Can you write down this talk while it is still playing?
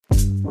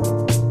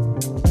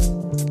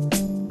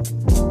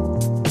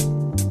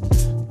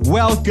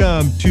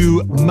Welcome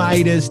to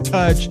Midas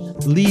Touch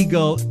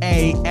Legal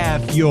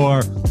AF,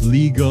 your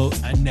legal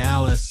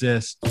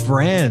analysis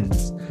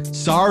friends.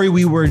 Sorry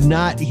we were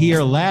not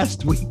here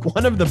last week.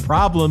 One of the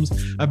problems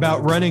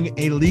about running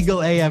a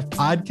Legal AF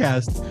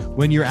podcast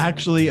when you're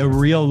actually a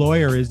real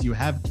lawyer is you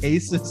have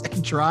cases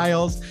and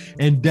trials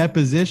and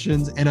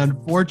depositions. And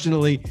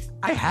unfortunately,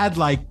 I had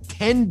like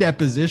 10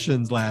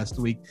 depositions last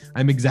week.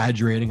 I'm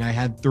exaggerating. I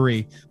had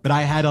 3, but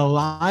I had a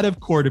lot of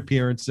court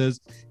appearances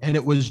and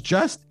it was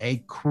just a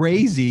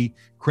crazy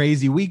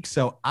week.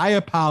 So I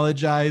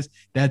apologize.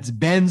 That's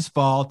Ben's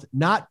fault,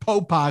 not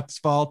Popok's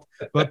fault,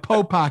 but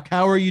Popok,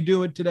 how are you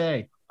doing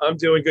today? I'm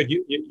doing good.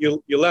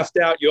 You left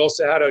out, you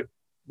also had to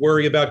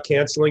worry about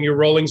canceling your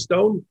Rolling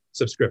Stone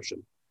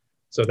subscription.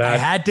 So that I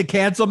had to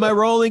cancel my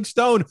Rolling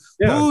Stone.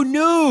 Yeah. Who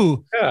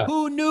knew? Yeah.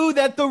 Who knew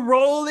that the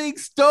Rolling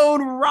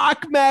Stone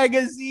rock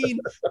magazine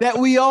that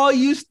we all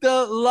used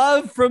to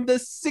love from the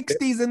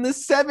 60s and the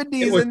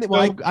 70s,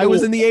 and I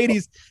was in the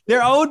 80s,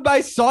 they're owned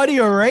by Saudi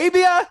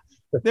Arabia?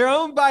 They're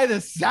owned by the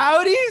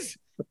Saudis?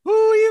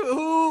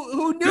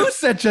 Who knew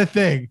such a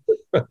thing?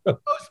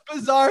 Most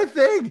bizarre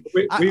thing.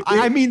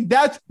 I mean,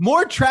 that's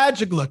more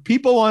tragic. Look,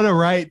 people want to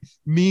write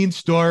mean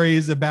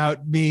stories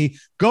about me.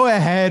 Go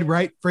ahead,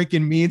 write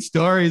freaking mean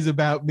stories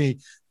about me.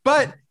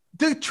 But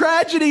the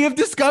tragedy of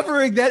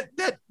discovering that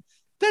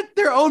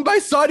they're owned by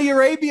Saudi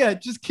Arabia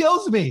just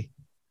kills me.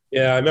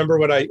 Yeah, I remember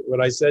what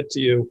I said to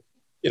you,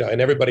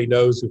 and everybody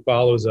knows who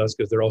follows us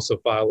because they're also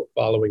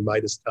following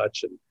Midas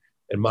Touch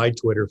and my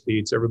Twitter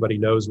feeds. Everybody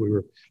knows we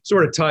were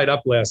sort of tied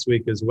up last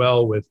week as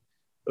well with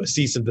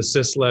cease and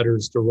desist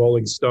letters to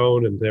Rolling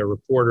Stone and their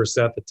reporter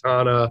Seth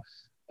Atana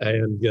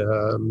and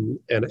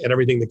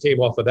everything that came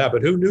off of that.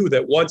 But who knew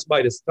that once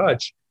Midas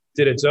Touch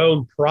did its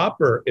own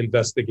proper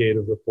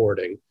investigative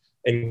reporting,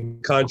 in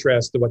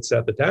contrast to what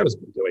Seth Atana's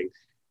been doing,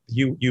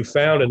 you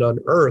found and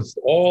unearthed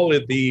all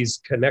of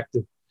these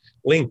connective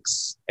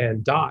links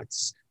and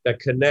dots that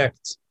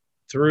connect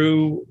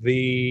through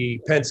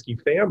the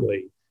Penske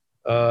family.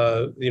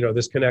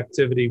 This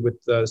connectivity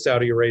with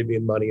Saudi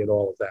Arabian money and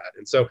all of that.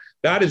 And so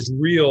that is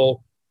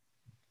real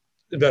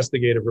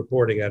investigative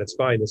reporting at its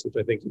finest, which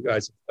I think you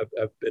guys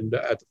have been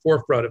at the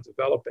forefront of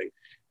developing.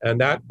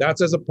 And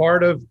that's as a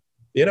part of,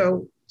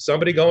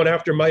 somebody going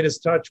after Midas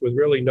Touch with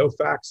really no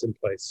facts in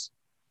place.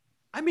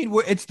 I mean,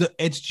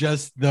 it's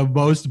just the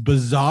most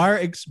bizarre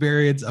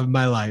experience of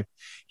my life.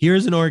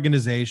 Here's an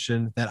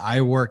organization that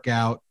I work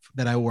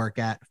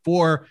at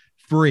for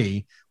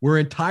free. We're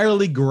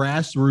entirely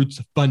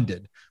grassroots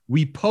funded.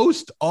 We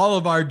post all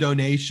of our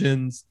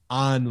donations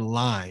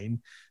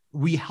online.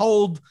 We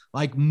hold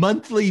like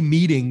monthly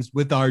meetings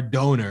with our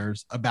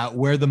donors about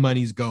where the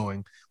money's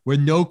going, where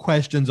no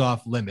questions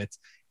off limits.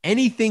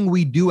 Anything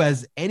we do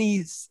as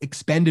any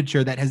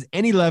expenditure that has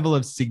any level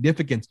of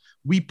significance,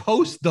 we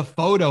post the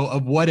photo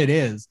of what it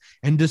is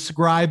and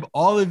describe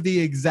all of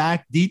the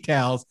exact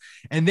details.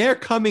 And they're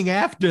coming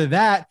after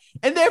that.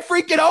 And they're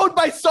freaking owned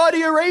by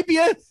Saudi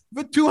Arabia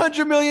for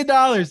 $200 million.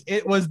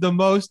 It was the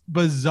most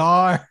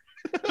bizarre.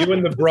 You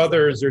and the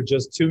brothers are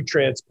just too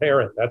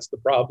transparent. That's the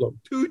problem.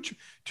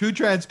 Too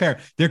transparent.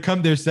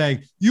 They're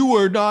saying you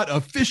were not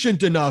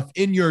efficient enough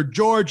in your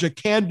Georgia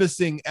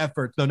canvassing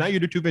efforts. No, not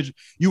you're too efficient.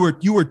 You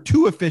were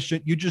too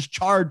efficient. You just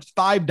charged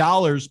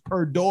 $5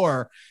 per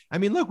door. I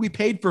mean, look, we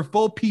paid for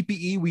full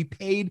PPE. We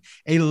paid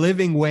a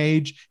living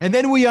wage. And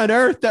then we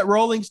unearthed that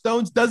Rolling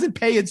Stones doesn't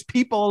pay its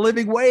people a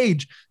living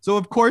wage. So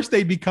of course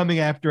they'd be coming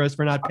after us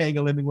for not paying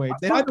a living wage.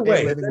 They By don't the pay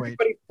way, a has living wage.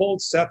 anybody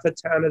pulled Seth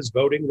Atana's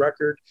voting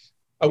record?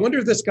 I wonder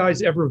if this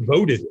guy's ever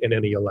voted in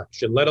any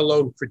election, let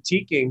alone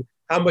critiquing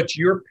how much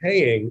you're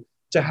paying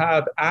to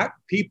have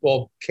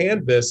people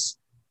canvass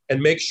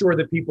and make sure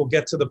that people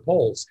get to the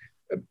polls.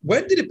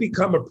 When did it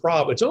become a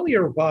problem? It's only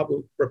a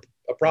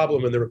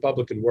problem in the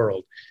Republican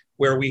world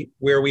where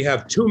we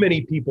have too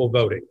many people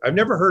voting. I've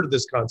never heard of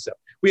this concept.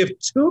 We have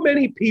too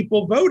many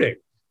people voting.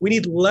 We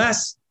need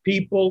less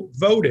people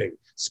voting.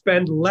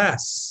 Spend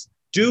less,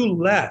 do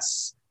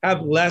less,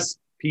 have less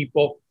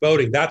people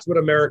voting. That's what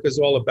America's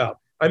all about.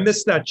 I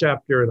missed that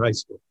chapter in high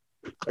school.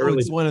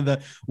 It's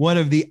one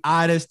of the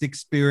oddest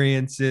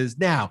experiences.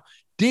 Now,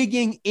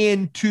 digging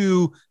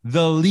into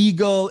the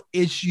legal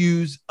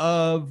issues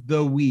of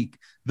the week,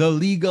 the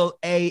legal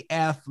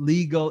AF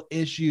legal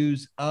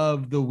issues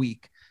of the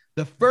week.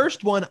 The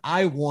first one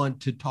I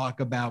want to talk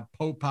about,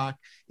 Popok,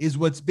 is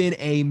what's been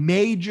a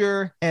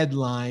major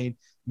headline,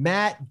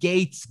 Matt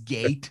Gaetz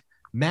gate.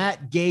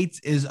 Matt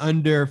Gaetz is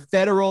under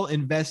federal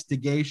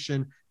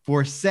investigation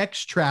for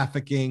sex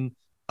trafficking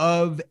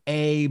of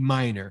a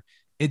minor.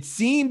 It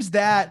seems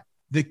that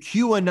the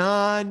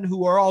QAnon,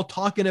 who are all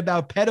talking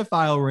about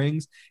pedophile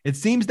rings, it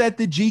seems that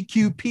the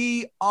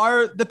GQP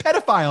are the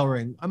pedophile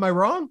ring. Am I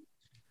wrong?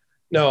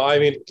 No, I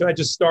mean, can I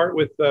just start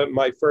with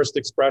my first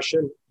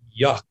expression?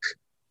 Yuck.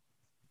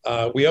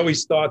 We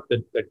always thought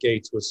that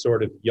Gaetz was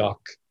sort of yuck.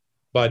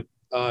 But,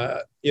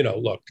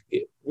 look,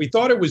 we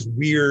thought it was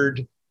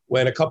weird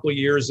when a couple of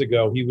years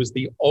ago, he was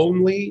the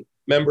only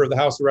member of the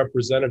House of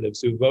Representatives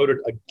who voted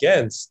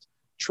against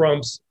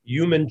Trump's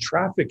human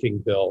trafficking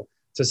bill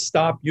to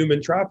stop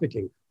human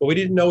trafficking. What we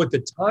didn't know at the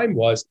time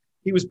was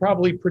he was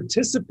probably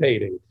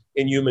participating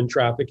in human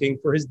trafficking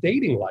for his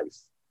dating life,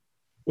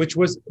 which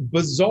was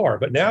bizarre.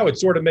 But now it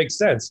sort of makes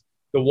sense.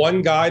 The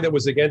one guy that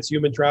was against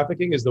human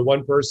trafficking is the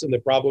one person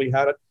that probably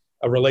had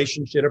a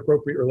relationship,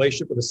 inappropriate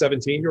relationship with a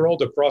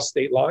 17-year-old across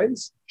state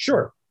lines.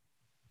 Sure.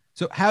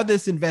 So how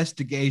this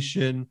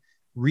investigation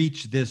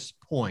reached this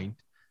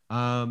point,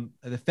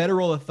 the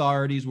federal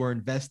authorities were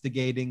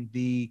investigating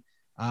the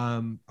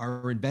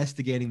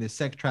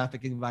sex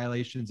trafficking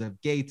violations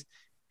of Gates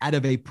out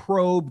of a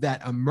probe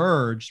that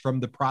emerged from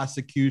the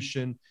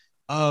prosecution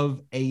of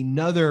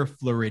another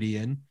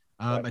Floridian,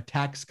 a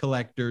tax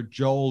collector,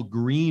 Joel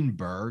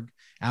Greenberg,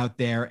 out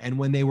there. And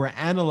when they were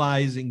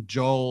analyzing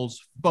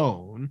Joel's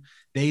phone,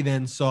 they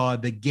then saw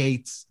the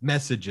Gates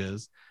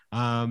messages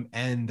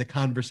and the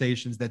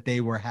conversations that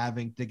they were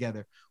having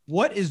together.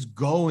 What is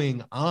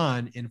going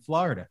on in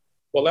Florida?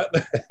 Well,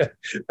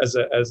 as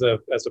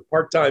a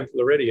part-time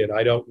Floridian,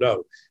 I don't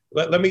know.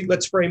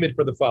 Let's frame it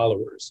for the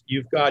followers.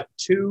 You've got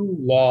two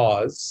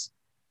laws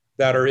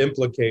that are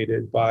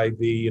implicated by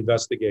the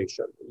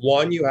investigation.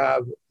 One, you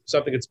have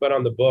something that's been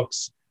on the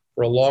books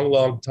for a long,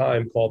 long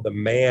time called the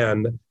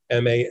Mann,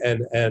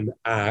 M-A-N-N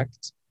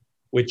Act,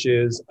 which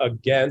is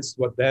against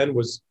what then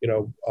was,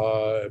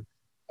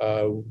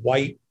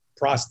 white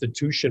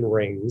prostitution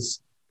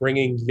rings,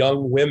 bringing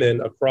young women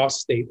across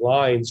state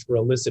lines for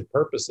illicit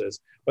purposes.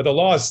 But the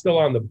law is still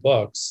on the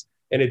books,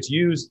 and it's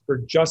used for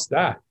just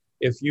that.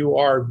 If you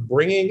are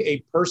bringing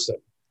a person,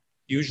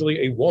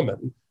 usually a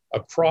woman,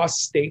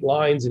 across state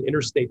lines and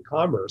interstate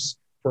commerce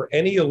for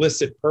any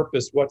illicit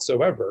purpose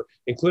whatsoever,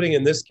 including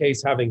in this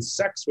case having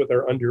sex with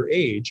her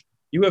underage,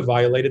 you have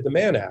violated the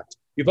Mann Act.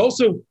 You've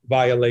also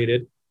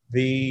violated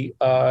the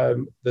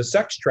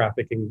sex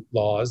trafficking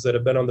laws that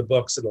have been on the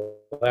books in the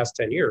last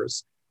 10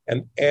 years.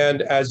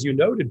 And as you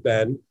noted,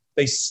 Ben,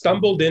 they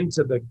stumbled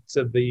into the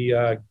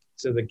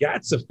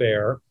Gats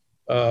affair,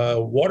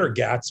 water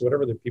Gats,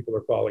 whatever the people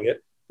are calling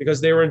it, because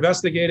they were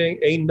investigating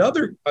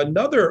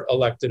another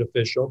elected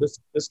official,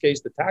 this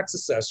case, the tax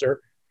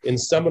assessor in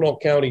Seminole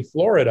County,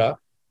 Florida,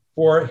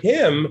 for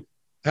him,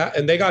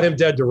 and they got him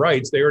dead to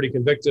rights. They already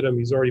convicted him.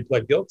 He's already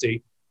pled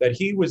guilty, that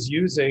he was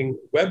using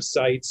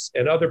websites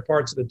and other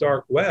parts of the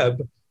dark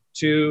web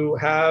to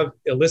have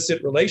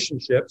illicit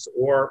relationships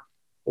or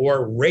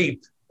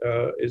rape,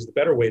 is the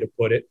better way to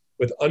put it,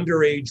 with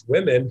underage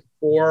women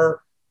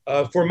for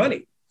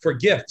money, for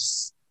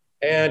gifts.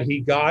 And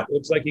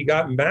looks like he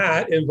got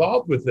Matt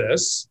involved with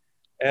this.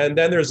 And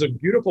then there's a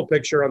beautiful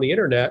picture on the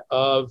internet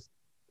of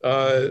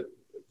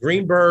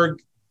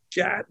Greenberg,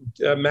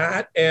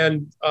 Matt,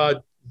 and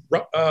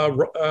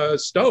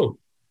Stone,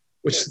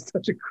 which is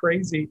such a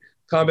crazy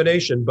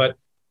combination. But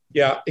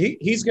yeah,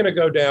 he's going to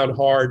go down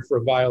hard for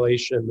a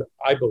violation,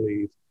 I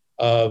believe,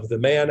 of the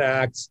Mann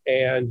Act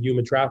and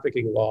human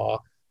trafficking law,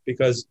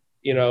 because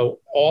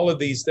all of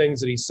these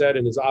things that he said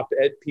in his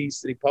op-ed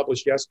piece that he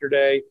published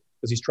yesterday,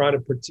 because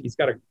he's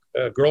got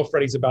a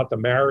girlfriend he's about to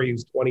marry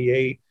who's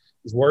 28.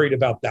 He's worried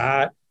about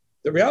that.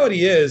 The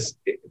reality is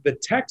the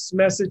text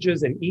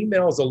messages and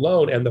emails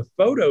alone and the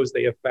photos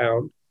they have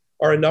found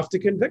are enough to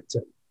convict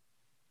him.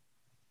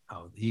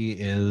 Oh, he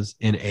is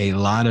in a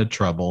lot of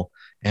trouble.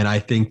 And I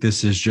think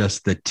this is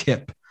just the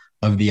tip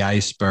of the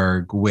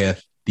iceberg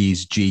with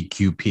these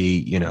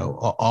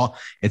GQP,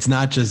 it's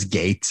not just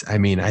Gates. I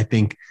mean, I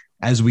think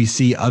as we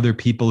see other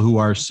people who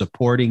are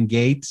supporting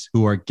Gates,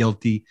 who are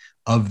guilty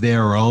of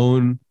their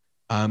own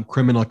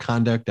criminal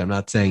conduct, I'm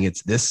not saying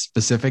it's this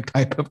specific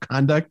type of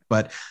conduct,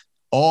 but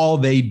all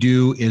they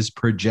do is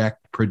project.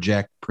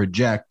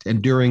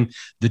 And during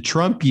the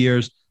Trump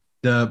years,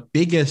 the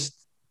biggest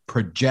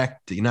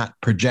not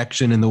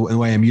projection in the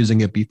way I'm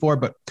using it before,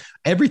 but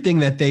everything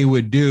that they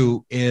would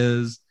do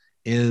is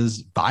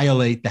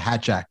violate the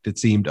Hatch Act, it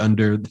seemed,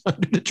 under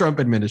the Trump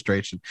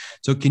administration.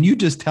 So can you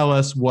just tell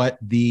us what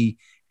the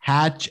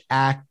Hatch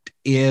Act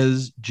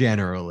is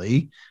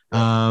generally?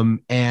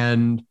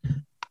 And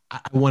I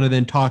want to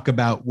then talk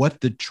about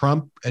what the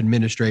Trump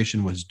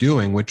administration was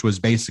doing, which was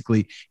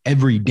basically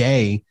every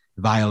day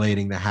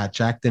violating the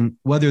Hatch Act, and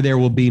whether there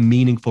will be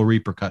meaningful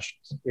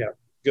repercussions. Yeah,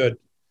 good.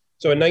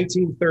 So in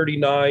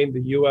 1939,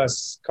 the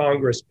U.S.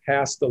 Congress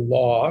passed a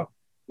law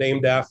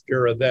named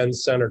after a then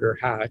Senator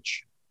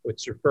Hatch,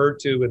 which is referred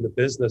to in the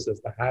business as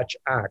the Hatch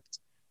Act.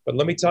 But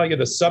let me tell you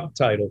the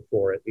subtitle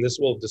for it, and this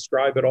will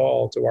describe it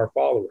all to our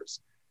followers.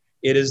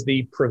 It is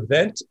the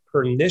Prevent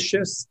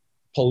Pernicious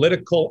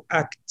Political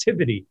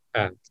Activity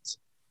Act.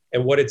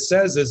 And what it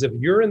says is, if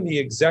you're in the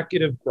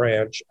executive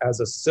branch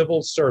as a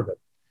civil servant,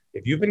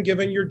 if you've been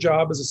given your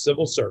job as a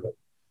civil servant,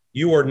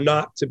 you are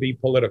not to be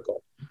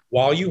political.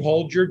 While you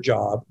hold your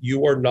job,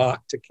 you are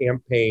not to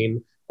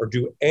campaign or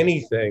do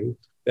anything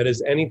that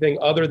is anything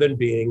other than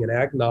being an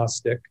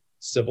agnostic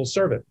civil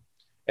servant.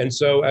 And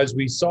so, as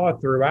we saw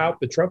throughout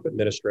the Trump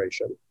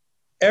administration,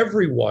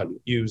 everyone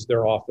used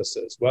their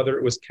offices, whether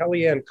it was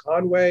Kellyanne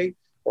Conway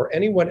or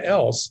anyone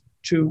else,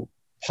 to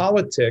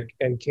politic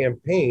and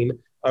campaign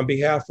on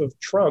behalf of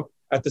Trump.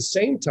 At the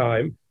same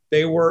time,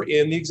 they were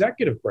in the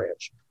executive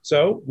branch.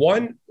 So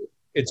one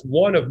it's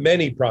one of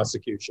many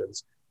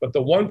prosecutions. But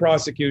the one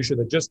prosecution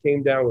that just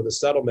came down with a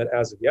settlement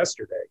as of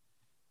yesterday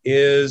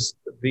is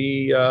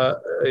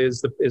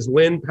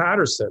Lynn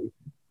Patterson,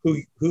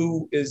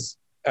 who is,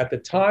 at the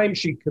time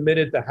she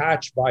committed the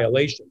Hatch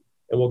violation,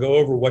 and we'll go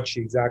over what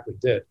she exactly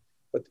did.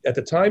 But at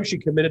the time she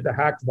committed the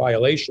Hatch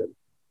violation,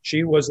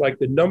 she was like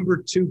the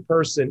 #2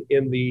 person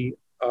in the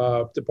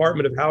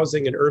Department of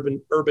Housing and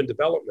Urban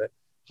Development,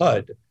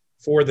 HUD,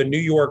 for the New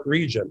York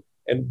region.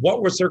 And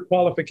what was her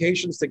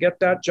qualifications to get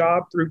that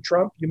job through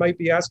Trump, you might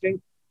be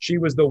asking? She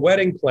was the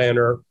wedding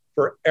planner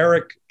for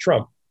Eric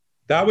Trump.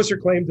 That was her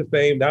claim to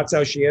fame. That's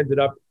how she ended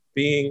up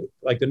being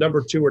like the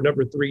 #2 or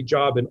 #3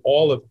 job in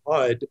all of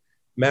HUD,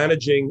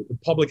 managing the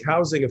public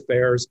housing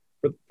affairs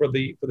for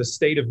the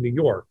state of New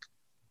York.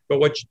 But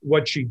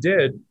what she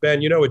did,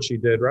 Ben, you know what she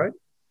did, right?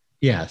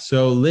 Yeah.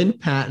 So Lynn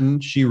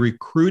Patton, she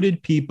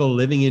recruited people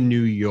living in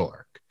New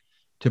York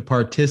to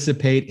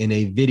participate in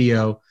a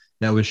video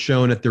that was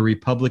shown at the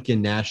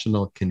Republican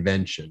National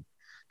Convention.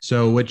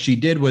 So what she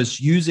did was,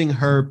 using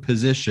her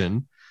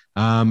position,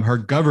 her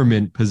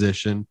government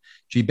position,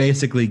 she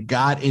basically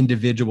got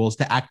individuals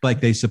to act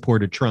like they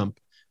supported Trump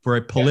for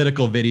a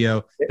political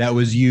video that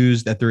was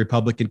used at the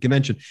Republican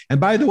convention. And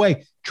by the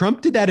way,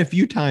 Trump did that a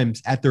few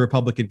times at the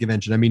Republican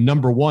convention. I mean,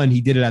 #1, he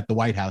did it at the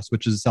White House,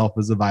 which itself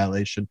was a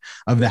violation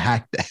of the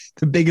Hatch.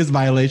 The biggest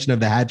violation of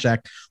the Hatch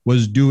Act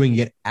was doing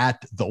it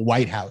at the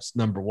White House,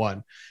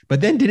 #1.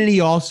 But then didn't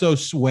he also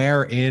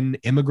swear in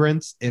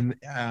immigrants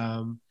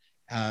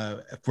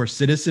for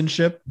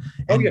citizenship,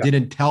 and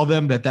didn't tell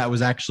them that that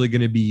was actually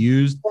going to be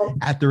used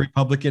at the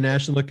Republican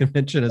National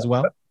Convention as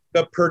well?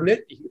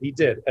 He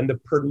did. And the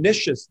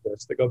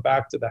perniciousness, to go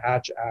back to the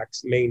Hatch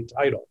Act's main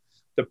title,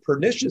 the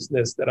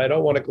perniciousness that I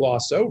don't want to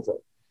gloss over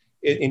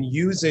in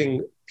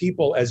using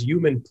people as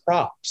human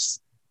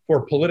props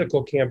for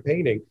political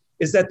campaigning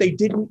is that they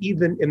didn't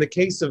even, in the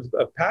case of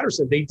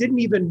Patterson, they didn't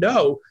even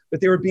know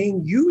that they were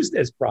being used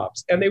as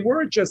props. And they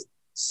weren't just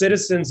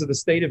citizens of the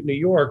state of New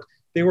York.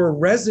 They were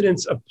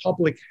residents of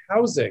public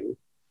housing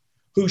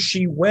who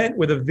she went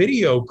with a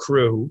video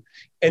crew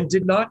and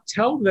did not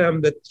tell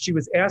them that she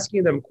was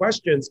asking them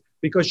questions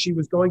because she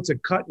was going to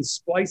cut and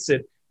splice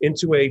it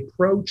into a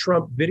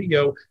pro-Trump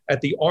video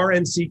at the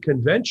RNC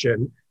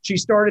convention. She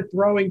started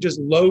throwing just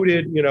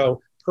loaded,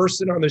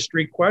 person on the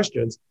street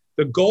questions.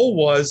 The goal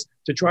was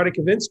to try to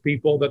convince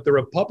people that the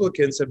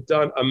Republicans have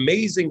done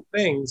amazing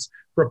things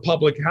for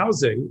public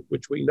housing,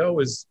 which we know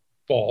is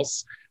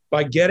false,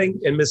 by getting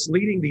and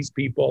misleading these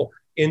people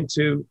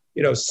into,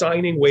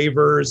 signing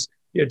waivers.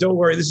 Don't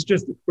worry,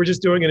 we're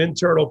just doing an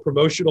internal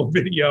promotional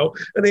video.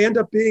 And they end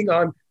up being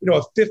on,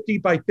 a 50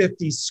 by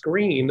 50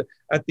 screen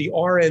at the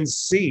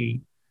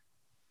RNC.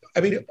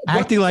 I mean,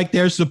 acting like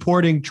they're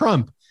supporting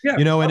Trump,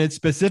 and it's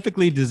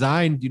specifically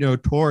designed,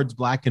 towards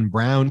Black and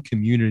brown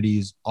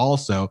communities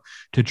also,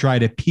 to try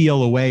to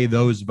peel away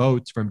those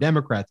votes from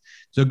Democrats.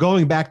 So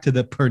going back to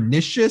the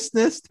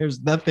perniciousness,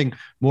 there's nothing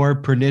more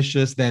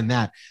pernicious than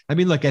that. I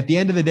mean, look, at the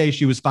end of the day,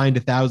 she was fined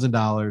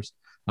 $1,000.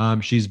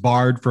 She's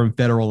barred from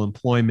federal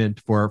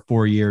employment for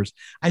 4 years.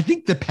 I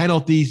think the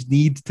penalties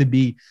need to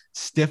be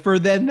stiffer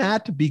than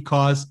that,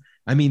 because,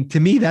 I mean, to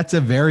me, that's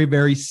a very,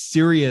 very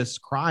serious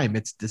crime.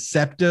 It's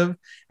deceptive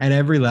at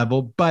every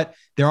level, but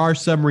there are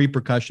some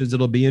repercussions.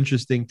 It'll be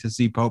interesting to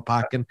see,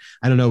 Popok, and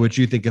I don't know what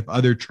you think, if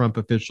other Trump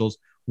officials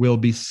will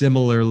be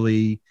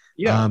similarly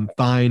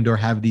fined or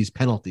have these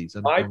penalties.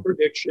 My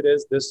prediction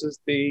is this is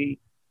the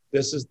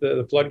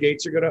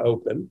floodgates are going to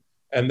open,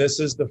 and this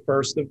is the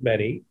first of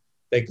many.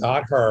 They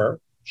got her.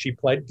 She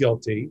pled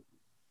guilty.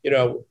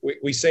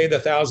 We say the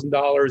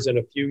 $1,000 in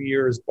a few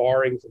years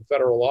barring from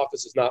federal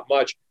office is not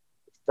much.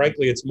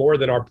 Frankly, it's more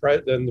than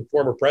than the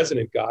former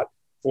president got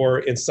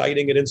for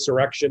inciting an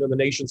insurrection in the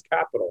nation's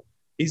capital.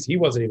 He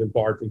wasn't even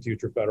barred from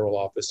future federal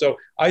office. So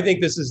I think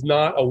this is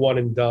not a one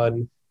and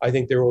done. I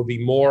think there will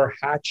be more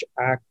Hatch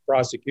Act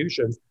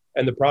prosecutions,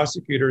 and the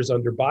prosecutors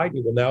under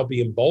Biden will now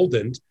be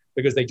emboldened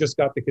because they just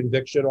got the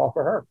conviction off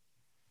of her.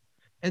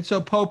 And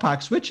so,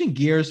 Popok, switching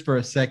gears for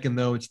a second,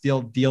 though, it's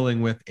still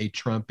dealing with a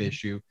Trump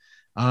issue.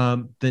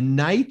 The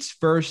Knight's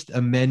First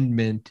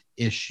Amendment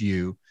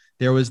issue,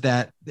 there was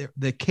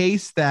the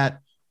case that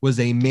was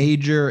a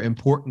major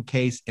important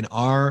case in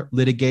our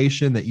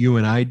litigation that you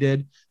and I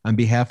did on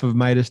behalf of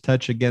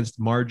MeidasTouch against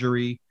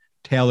Marjorie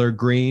Taylor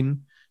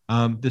Greene.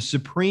 The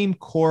Supreme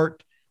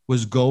Court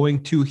was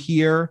going to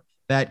hear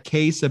that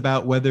case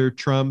about whether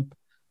Trump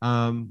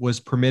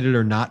was permitted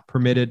or not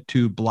permitted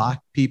to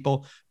block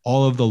people.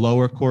 All of the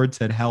lower courts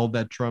had held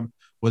that Trump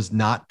was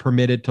not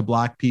permitted to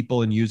block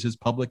people and use his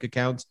public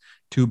accounts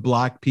to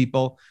block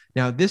people.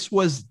 Now,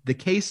 the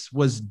case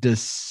was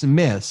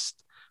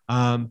dismissed,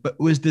 but it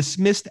was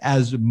dismissed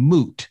as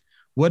moot.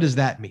 What does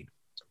that mean?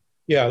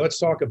 Yeah, let's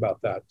talk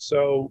about that.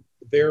 So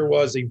there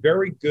was a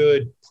very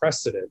good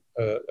precedent,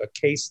 a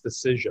case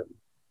decision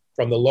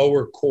from the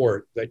lower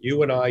court that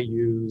you and I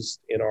used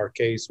in our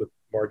case with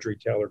Marjorie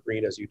Taylor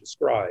Greene, as you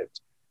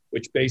described,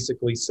 which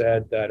basically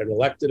said that an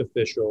elected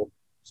official,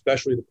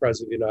 especially the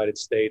President of the United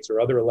States or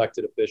other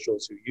elected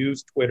officials who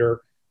use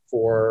Twitter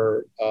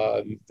for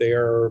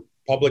their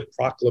public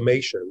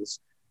proclamations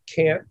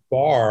can't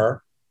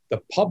bar the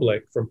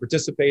public from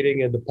participating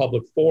in the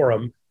public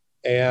forum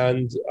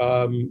and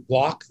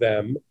block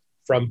them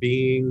from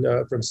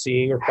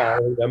seeing or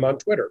following them on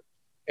Twitter.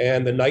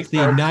 And the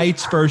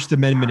Knight's First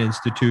Amendment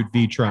Institute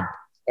v. Trump.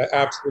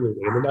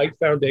 Absolutely. And the Knight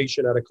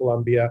Foundation out of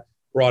Columbia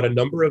brought a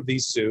number of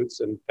these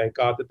suits, and thank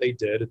God that they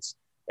did.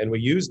 And we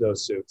used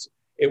those suits.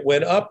 It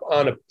went up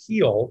on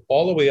appeal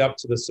all the way up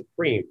to the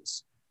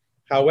Supremes.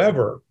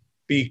 However,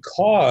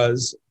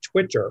 because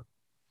Twitter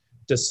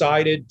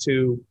decided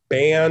to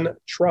ban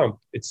Trump,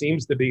 it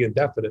seems to be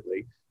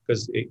indefinitely,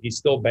 because he's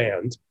still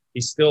banned.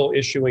 He's still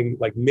issuing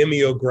like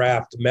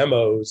mimeographed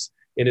memos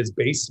in his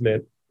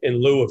basement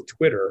in lieu of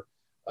Twitter,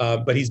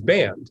 but he's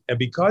banned. And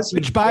because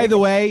which, by the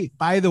way,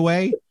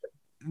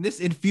 this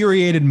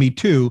infuriated me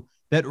too,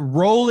 that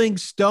Rolling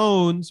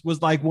Stones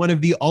was like one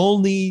of the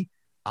only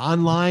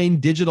online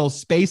digital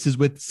spaces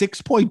with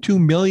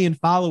 6.2 million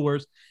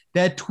followers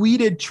that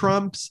tweeted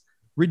Trump's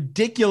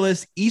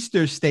ridiculous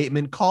Easter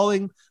statement,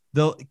 calling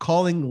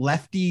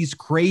lefties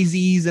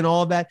crazies and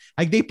all of that.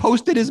 Like, they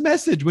posted his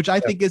message, which I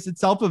think is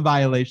itself a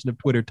violation of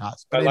Twitter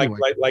toss. But like, anyway.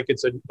 like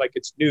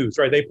it's news,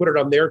 right? They put it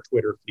on their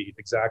Twitter feed.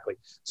 Exactly.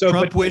 So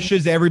Trump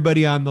wishes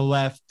everybody on the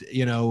left,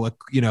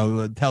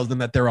 tells them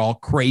that they're all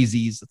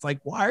crazies. It's like,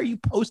 why are you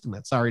posting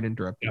that? Sorry to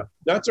interrupt you. Yeah,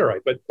 that's all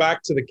right. But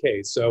back to the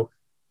case. So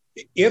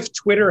if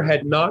Twitter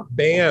had not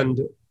banned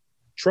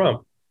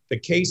Trump, the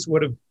case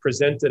would have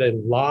presented a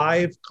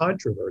live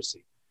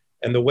controversy.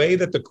 And the way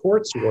that the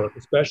courts work,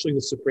 especially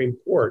the Supreme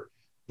Court,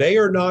 they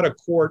are not a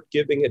court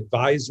giving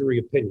advisory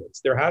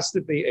opinions. There has to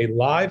be a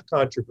live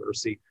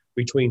controversy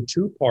between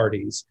two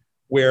parties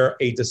where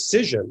a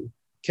decision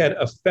can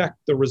affect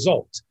the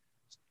result.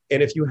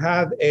 And if you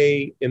have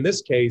in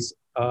this case,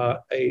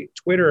 a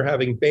Twitter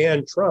having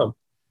banned Trump,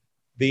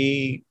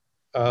 the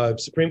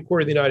Supreme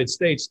Court of the United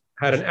States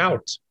had an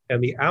out.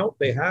 And the out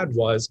they had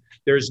was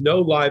there's no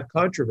live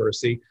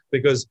controversy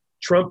because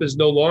Trump is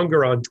no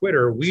longer on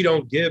Twitter. We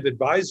don't give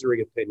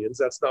advisory opinions.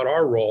 That's not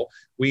our role.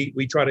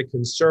 We try to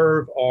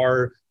conserve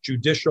our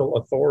judicial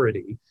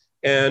authority.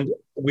 And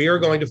we are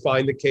going to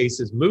find the case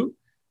is moot.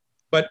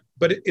 But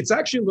it's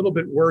actually a little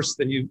bit worse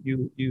than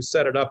you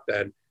set it up,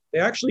 Ben. They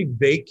actually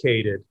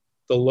vacated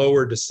the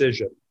lower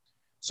decision.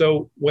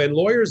 So when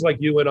lawyers like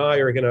you and I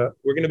we're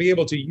going to be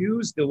able to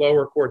use the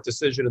lower court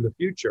decision in the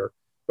future,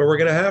 but we're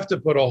going to have to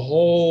put a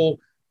whole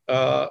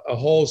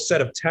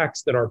set of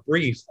text in our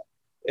brief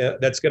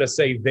that's going to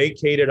say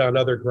vacated on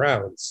other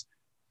grounds.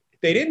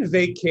 They didn't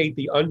vacate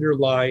the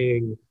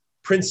underlying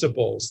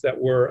principles that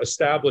were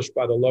established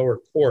by the lower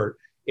court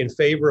in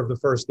favor of the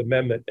First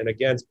Amendment and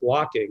against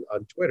blocking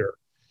on Twitter,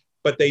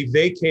 but they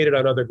vacated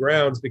on other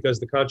grounds because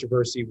the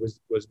controversy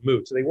was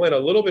moot. So they went a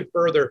little bit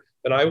further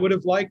than I would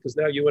have liked, because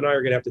now you and I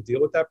are going to have to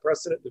deal with that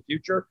precedent in the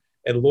future.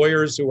 And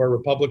lawyers who are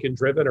Republican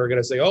driven are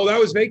going to say, oh, that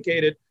was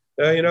vacated.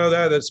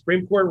 The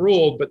Supreme Court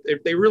ruled, but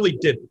they really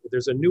didn't.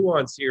 There's a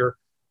nuance here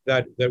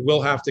that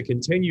we'll have to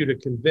continue to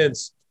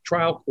convince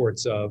trial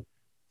courts of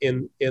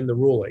in the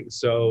ruling.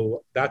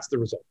 So that's the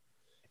result.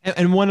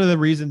 And one of the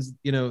reasons,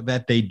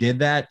 that they did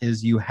that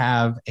is you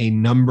have a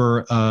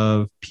number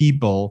of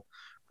people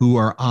who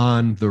are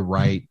on the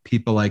right,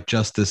 people like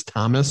Justice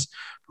Thomas,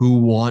 who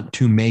want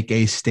to make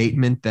a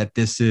statement that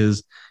this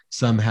is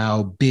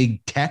somehow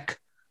big tech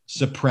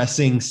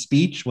suppressing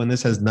speech when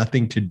this has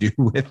nothing to do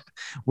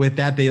with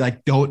that.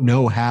 They don't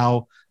know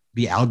how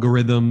the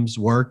algorithms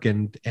work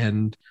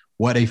and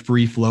what a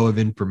free flow of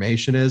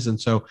information is.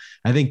 And so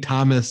I think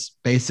Thomas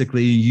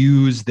basically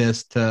used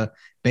this to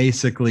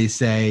basically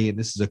say, and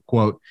this is a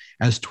quote,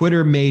 as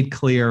Twitter made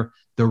clear,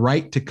 the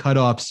right to cut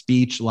off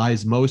speech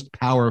lies most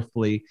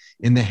powerfully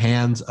in the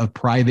hands of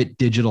private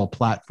digital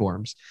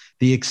platforms.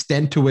 The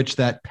extent to which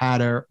that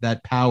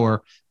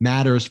power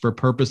matters for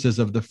purposes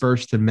of the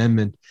First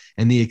Amendment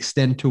and the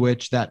extent to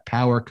which that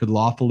power could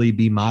lawfully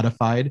be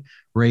modified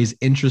raise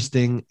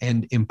interesting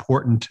and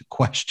important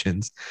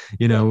questions,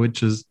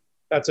 which is.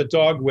 That's a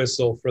dog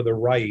whistle for the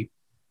right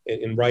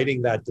in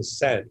writing that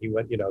dissent. He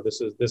went,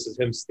 this is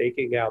him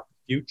staking out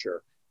the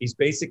future. He's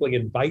basically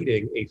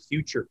inviting a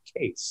future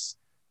case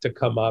to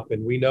come up.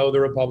 And we know the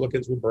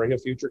Republicans will bring a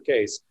future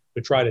case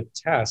to try to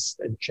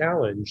test and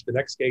challenge. The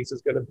next case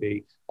is going to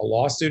be a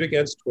lawsuit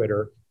against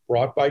Twitter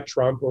brought by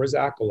Trump or his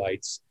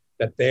acolytes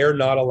that they're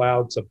not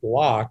allowed to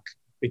block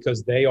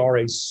because they are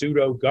a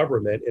pseudo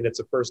government and it's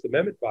a First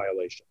Amendment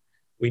violation.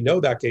 We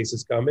know that case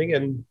is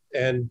coming,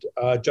 and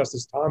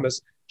Justice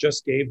Thomas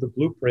just gave the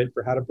blueprint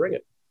for how to bring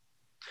it.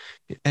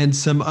 And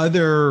some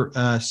other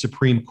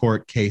Supreme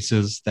Court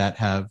cases that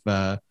have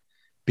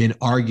been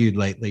argued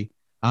lately.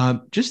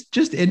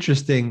 Just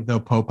interesting,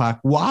 though, Popok,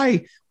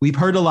 why we've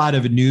heard a lot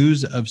of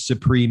news of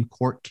Supreme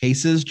Court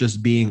cases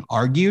just being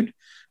argued.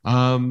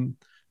 Can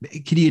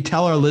you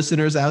tell our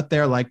listeners out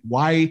there,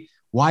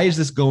 why is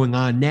this going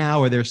on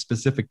now? Are there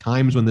specific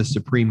times when the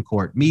Supreme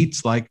Court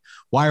meets? Why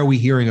are we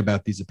hearing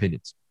about these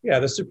opinions? Yeah,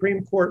 the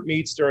Supreme Court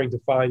meets during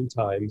defined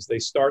times. They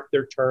start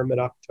their term in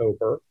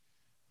October.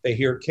 They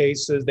hear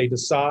cases. They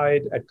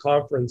decide at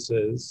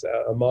conferences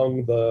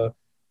among the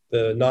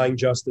the 9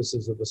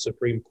 justices of the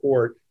Supreme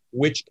Court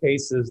which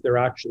cases they're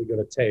actually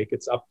going to take.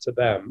 It's up to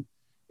them.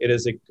 It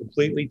is a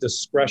completely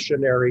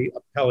discretionary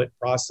appellate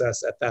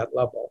process at that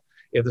level.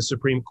 If the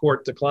Supreme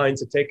Court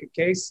declines to take a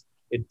case,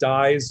 it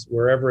dies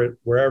wherever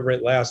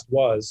it last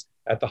was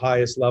at the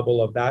highest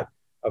level of that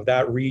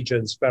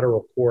region's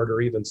federal court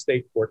or even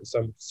state court in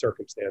some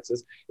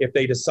circumstances. If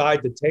they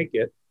decide to take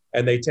it,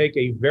 and they take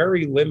a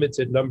very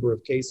limited number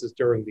of cases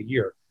during the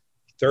year,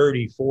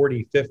 30,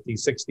 40, 50,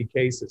 60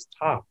 cases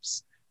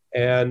tops.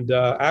 And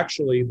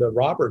actually the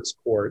Roberts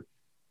Court,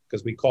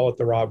 because we call it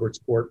the Roberts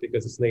Court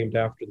because it's named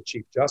after the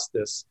Chief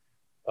Justice,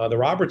 the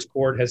Roberts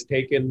Court has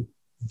taken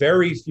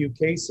very few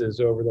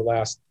cases over the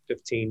last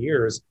 15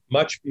 years,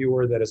 much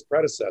fewer than its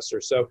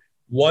predecessor. So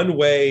one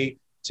way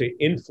to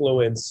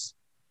influence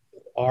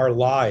our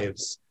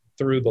lives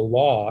through the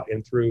law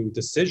and through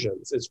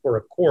decisions is for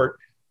a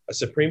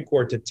Supreme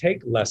Court to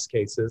take less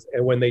cases,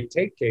 and when they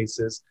take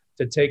cases,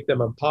 to take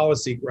them on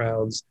policy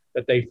grounds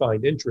that they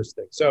find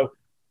interesting. So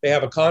they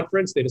have a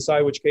conference, they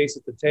decide which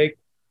cases to take.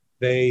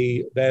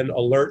 They then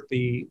alert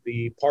the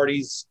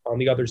parties on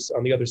the other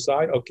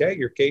side, okay,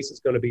 your case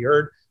is going to be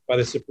heard by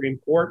the Supreme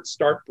Court,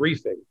 start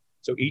briefing.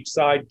 So each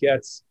side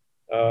gets,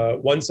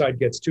 one side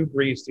gets 2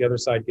 briefs, the other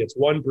side gets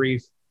 1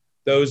 brief.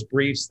 Those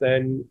briefs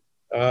then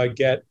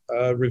get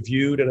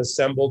reviewed and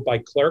assembled by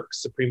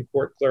clerks. Supreme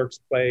Court clerks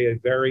play a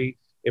very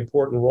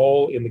important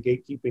role in the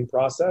gatekeeping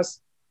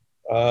process.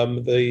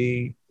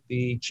 The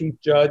chief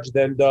judge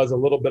then does a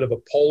little bit of a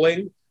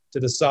polling to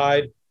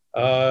decide,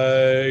 who's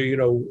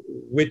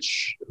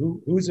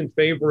in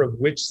favor of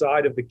which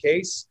side of the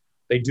case.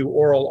 They do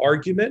oral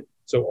argument.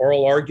 So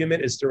oral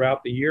argument is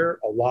throughout the year.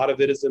 A lot of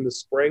it is in the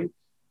spring.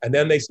 And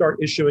then they start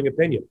issuing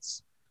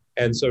opinions.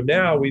 And so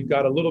now we've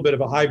got a little bit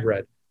of a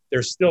hybrid.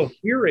 They're still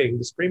hearing,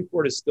 the Supreme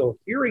Court is still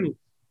hearing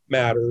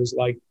matters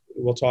like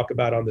we'll talk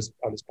about on this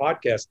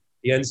podcast.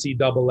 The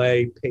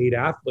NCAA paid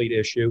athlete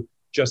issue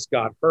just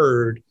got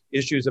heard.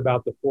 Issues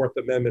about the Fourth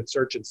Amendment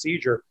search and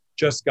seizure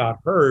just got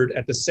heard.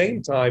 At the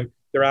same time,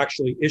 they're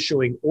actually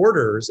issuing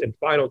orders and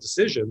final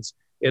decisions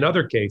in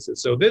other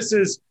cases. So this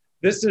is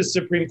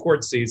Supreme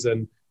Court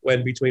season,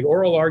 when between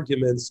oral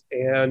arguments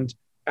and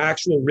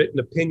actual written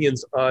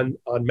opinions on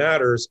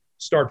matters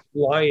start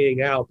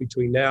flying out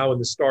between now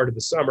and the start of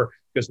the summer.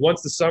 Because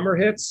once the summer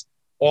hits,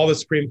 all the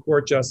Supreme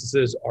Court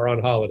justices are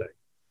on holiday.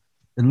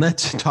 And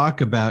let's talk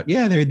about,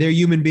 they're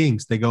human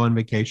beings. They go on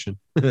vacation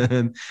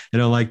and they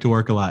don't like to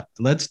work a lot.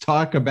 Let's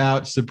talk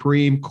about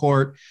Supreme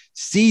Court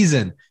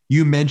season.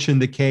 You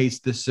mentioned the case.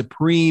 The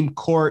Supreme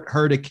Court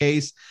heard a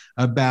case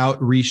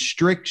about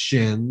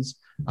restrictions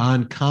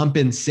on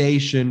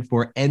compensation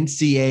for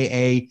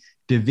NCAA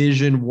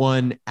Division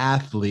I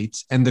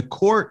athletes. And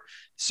the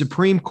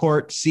Supreme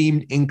Court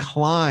seemed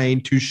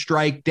inclined to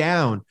strike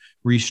down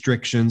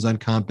restrictions on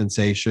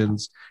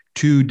compensations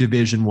to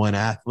Division I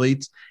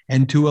athletes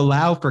and to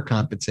allow for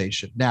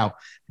compensation. Now,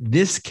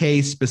 this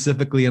case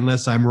specifically,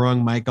 unless I'm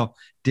wrong, Michael,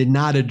 did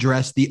not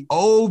address the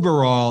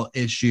overall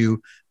issue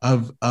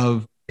of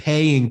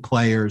paying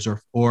players,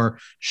 or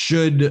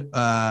should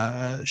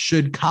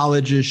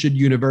colleges, should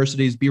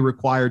universities be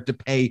required to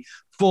pay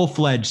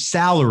full-fledged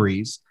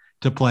salaries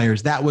to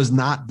players. That was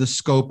not the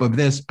scope of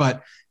this,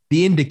 but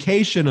the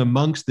indication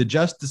amongst the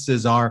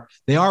justices are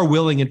they are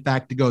willing, in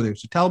fact, to go there.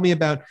 So tell me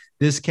about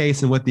this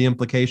case and what the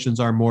implications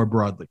are more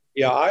broadly.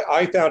 Yeah,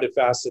 I found it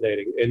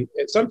fascinating. And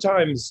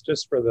sometimes,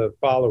 just for the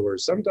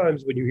followers,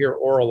 sometimes when you hear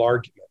oral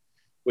argument,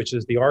 which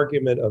is the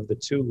argument of the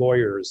 2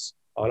 lawyers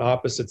on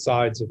opposite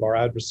sides of our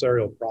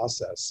adversarial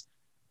process,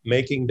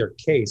 making their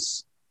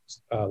case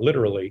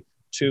literally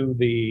to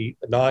the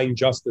 9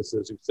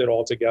 justices who sit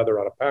all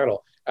together on a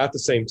panel at the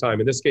same time.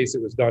 In this case,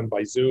 it was done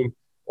by Zoom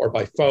or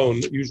by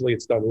phone. Usually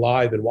it's done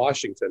live in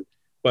Washington.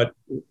 But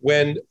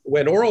when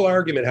oral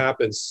argument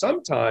happens,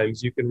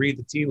 sometimes you can read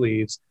the tea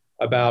leaves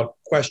about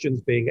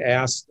questions being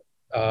asked.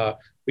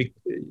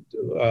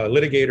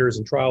 Litigators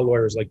and trial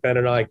lawyers like Ben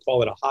and I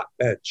call it a hot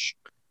bench.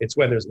 It's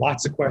when there's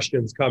lots of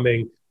questions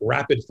coming,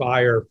 rapid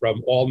fire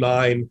from all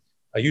 9.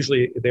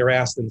 Usually they're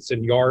asked in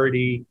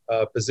seniority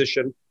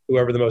position.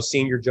 Whoever the most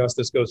senior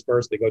justice goes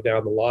first, they go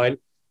down the line.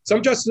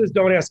 Some justices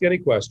don't ask any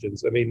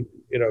questions. I mean,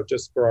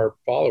 just for our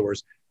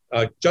followers,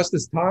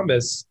 Justice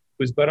Thomas,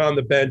 who's been on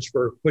the bench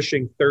for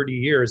pushing 30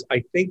 years,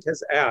 I think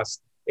has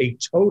asked a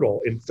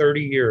total in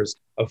 30 years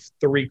of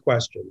 3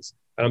 questions.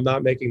 And I'm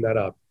not making that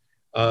up.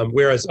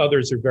 Whereas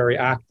others are very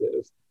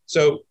active.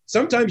 So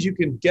sometimes you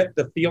can get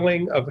the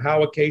feeling of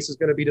how a case is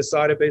going to be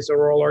decided based on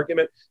oral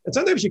argument. And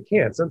sometimes you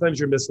can't. Sometimes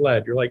you're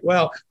misled. You're like,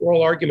 well,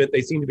 oral argument,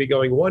 they seem to be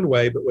going one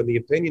way, but when the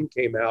opinion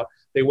came out,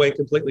 they went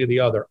completely the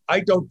other. I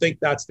don't think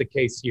that's the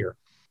case here.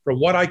 From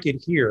what I can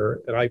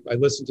hear, and I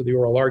listened to the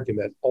oral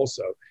argument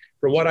also,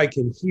 from what I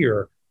can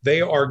hear,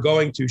 they are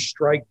going to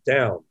strike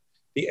down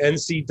the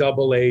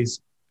NCAA's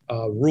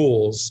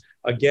rules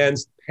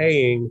against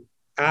paying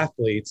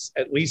athletes,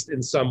 at least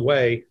in some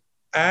way,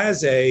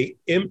 as a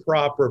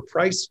improper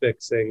price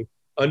fixing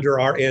under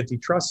our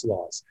antitrust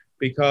laws.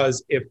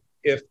 Because if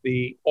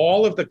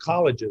all of the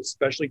colleges,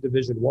 especially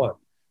Division I,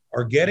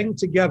 are getting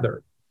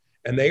together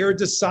and they are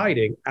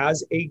deciding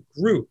as a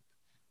group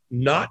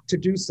not to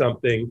do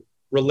something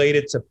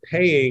related to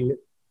paying,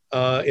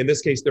 in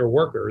this case, their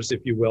workers,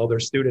 if you will, their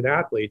student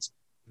athletes,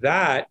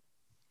 that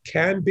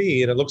can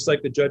be, and it looks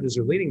like the judges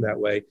are leaning that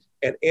way,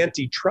 an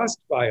antitrust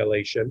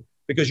violation,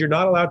 because you're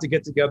not allowed to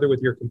get together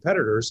with your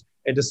competitors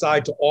and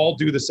decide to all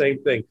do the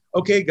same thing.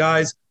 Okay,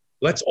 guys,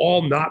 let's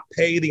all not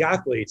pay the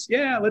athletes.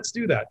 Yeah, let's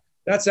do that.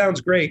 That sounds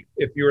great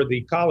if you're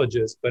the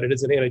colleges, but it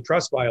is an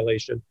antitrust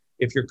violation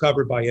if you're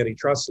covered by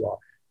antitrust law.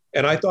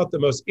 And I thought the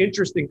most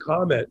interesting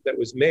comment that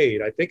was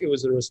made, I think it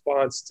was in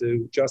response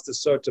to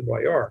Justice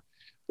Sotomayor,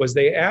 was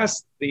they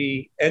asked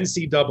the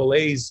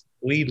NCAA's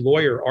lead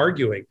lawyer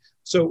arguing,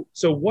 so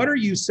what are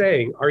you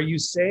saying? Are you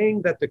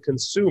saying that the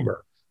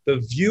consumer, the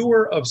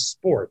viewer of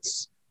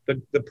sports,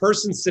 the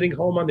person sitting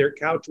home on their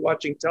couch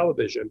watching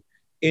television,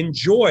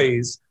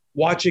 enjoys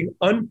watching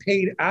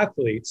unpaid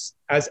athletes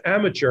as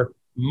amateur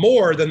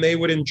more than they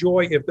would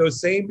enjoy if those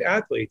same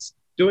athletes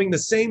doing the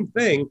same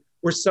thing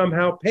were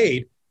somehow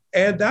paid?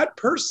 And that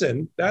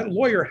person, that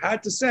lawyer,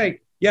 had to say,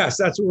 yes,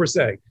 that's what we're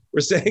saying.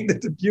 We're saying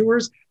that the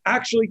viewers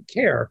actually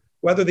care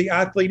whether the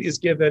athlete is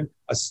given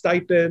a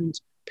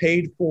stipend,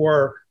 paid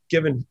for,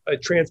 given a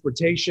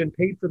transportation,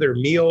 paid for their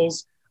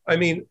meals. I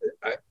mean,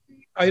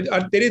 they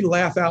didn't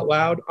laugh out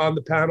loud on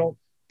the panel,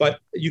 but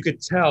you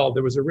could tell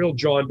there was a real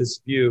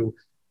jaundiced view.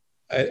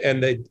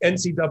 And the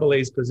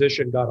NCAA's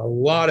position got a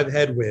lot of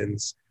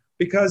headwinds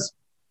because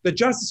the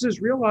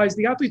justices realized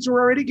the athletes are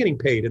already getting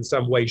paid in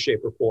some way, shape,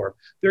 or form.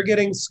 They're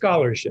getting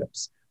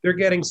scholarships. They're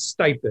getting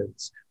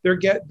stipends. They're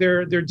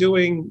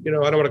doing, I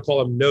don't want to call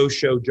them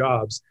no-show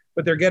jobs,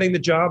 but they're getting the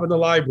job in the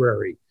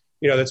library,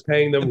 that's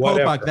paying them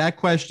whatever. Popok, that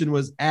question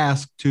was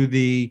asked to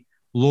the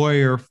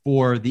lawyer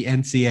for the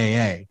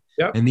NCAA.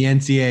 Yep. And the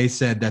NCAA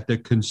said that the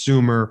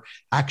consumer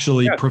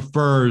actually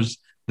prefers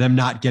them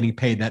not getting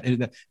paid. That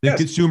the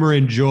consumer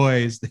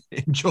enjoys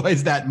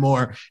that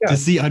more to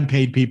see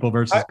unpaid people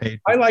versus paid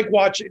people. I like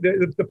watching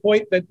the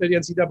point that the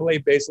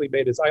NCAA basically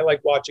made is I like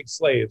watching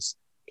slaves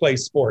play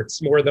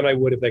sports more than I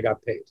would if they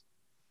got paid.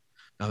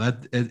 No,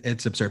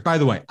 it's absurd. By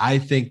the way, I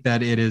think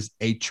that it is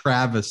a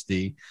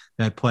travesty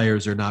that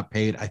players are not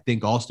paid. I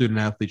think all student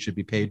athletes should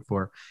be paid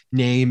for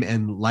name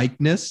and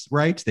likeness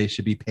rights. They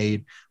should be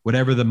paid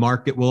whatever the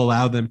market will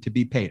allow them to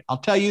be paid. I'll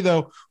tell you,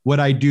 though, what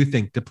I do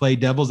think, to play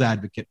devil's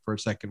advocate for a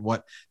second,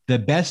 what the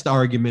best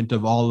argument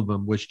of all of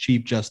them was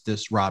Chief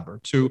Justice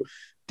Roberts, who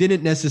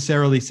didn't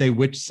necessarily say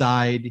which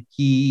side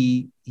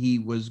he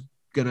was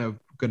gonna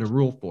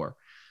rule for.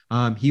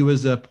 He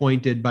was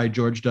appointed by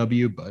George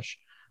W. Bush,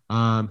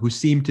 who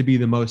seemed to be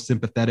the most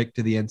sympathetic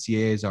to the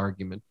NCAA's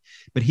argument.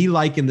 But he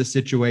likened the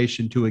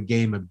situation to a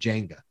game of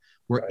Jenga,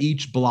 where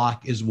each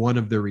block is one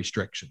of the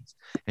restrictions.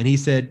 And he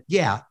said,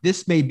 yeah,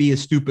 this may be a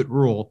stupid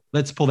rule.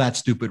 Let's pull that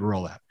stupid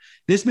rule out.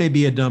 This may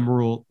be a dumb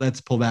rule.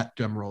 Let's pull that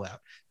dumb rule out.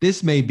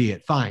 This may be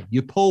it. Fine.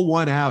 You pull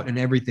one out and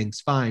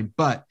everything's fine.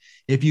 But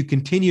if you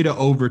continue to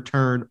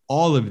overturn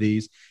all of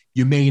these,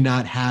 you may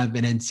not have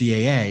an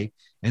NCAA.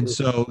 And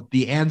so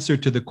the answer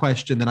to the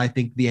question that I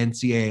think the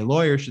NCAA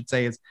lawyer should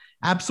say is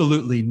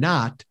absolutely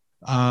not.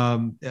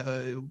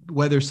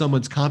 Whether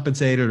someone's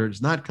compensated or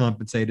is not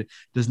compensated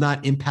does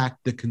not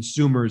impact the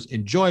consumer's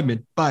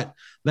enjoyment. But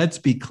let's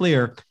be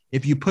clear,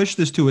 if you push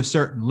this to a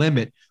certain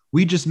limit,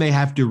 we just may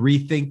have to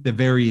rethink the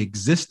very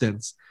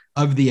existence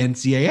of the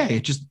NCAA.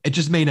 It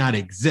just may not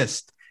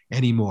exist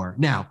anymore.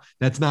 Now,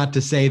 that's not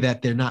to say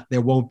that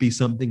there won't be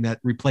something that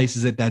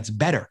replaces it that's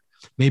better.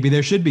 Maybe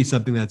there should be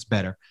something that's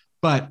better,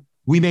 but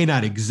we may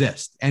not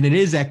exist. And it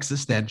is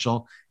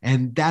existential.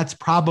 And that's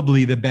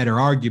probably the better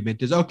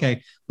argument is,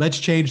 okay, let's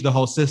change the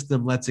whole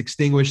system. Let's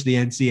extinguish the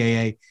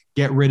NCAA,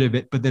 get rid of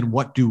it. But then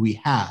what do we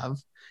have?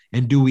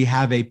 And do we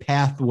have a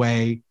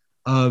pathway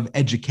of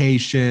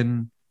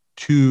education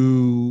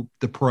to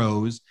the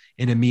pros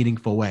in a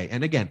meaningful way?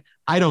 And again,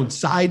 I don't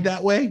side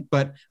that way,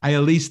 but I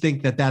at least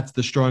think that that's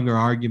the stronger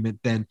argument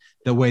than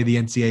the way the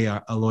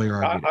NCAA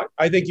lawyer argued.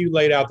 I think you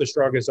laid out the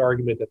strongest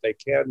argument that they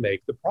can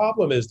make. The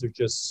problem is there's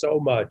just so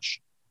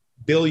much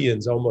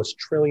billions, almost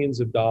trillions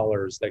of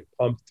dollars that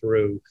pump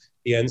through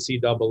the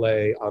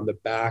NCAA on the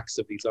backs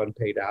of these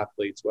unpaid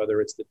athletes,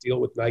 whether it's the deal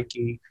with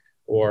Nike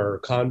or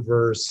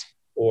Converse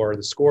or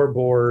the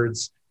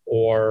scoreboards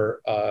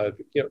or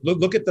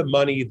look at the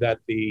money that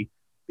the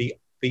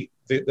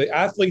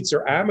athletes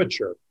are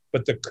amateur,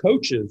 but the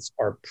coaches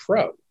are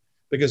pro,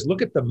 because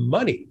look at the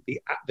money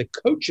the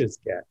coaches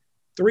get.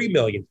 $3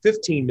 million,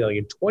 $15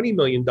 million, $20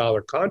 million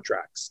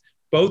contracts,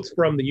 both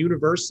from the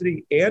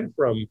university and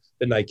from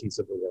the Nikes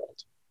of the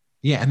world.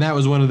 Yeah, and that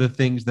was one of the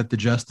things that the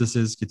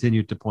justices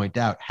continued to point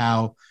out,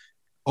 how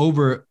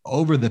over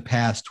the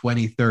past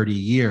 20, 30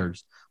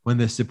 years, when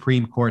the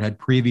Supreme Court had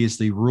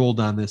previously ruled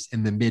on this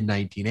in the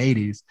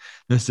mid-1980s,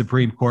 the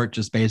Supreme Court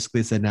just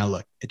basically said, now,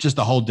 look, it's just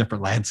a whole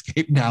different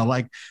landscape now.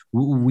 Like,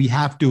 we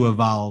have to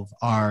evolve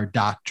our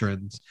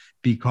doctrines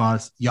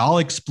because y'all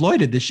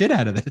exploited the shit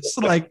out of this.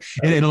 Like,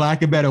 in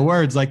lack of better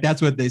words, like, that's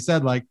what they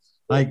said. Like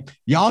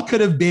y'all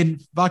could have been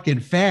fucking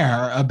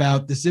fair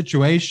about the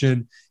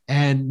situation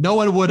and no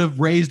one would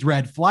have raised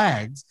red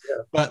flags.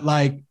 Yeah. But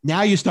like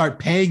now you start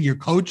paying your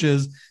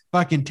coaches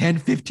fucking 10,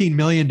 $15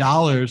 million,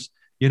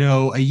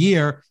 a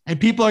year. And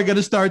people are going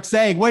to start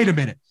saying, wait a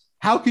minute,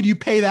 how could you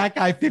pay that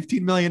guy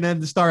 15 million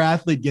and the star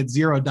athlete gets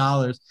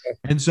 $0?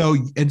 And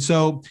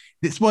so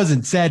this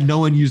wasn't said. No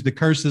one used the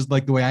curses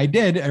like the way I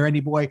did or any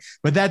boy,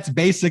 but that's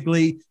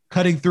basically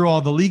cutting through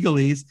all the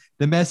legalese.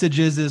 The message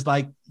is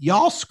like,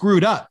 y'all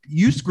screwed up.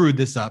 You screwed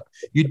this up.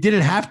 You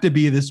didn't have to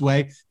be this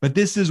way, but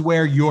this is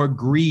where your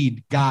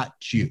greed got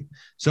you.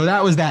 So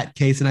that was that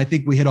case. And I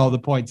think we hit all the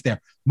points there.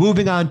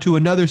 Moving on to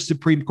another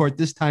Supreme Court,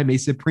 this time a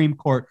Supreme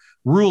Court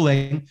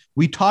ruling.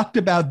 We talked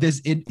about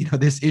this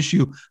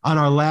issue on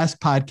our last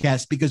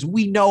podcast because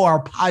we know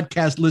our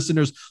podcast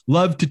listeners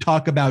love to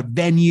talk about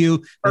venue,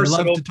 they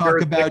love to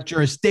talk about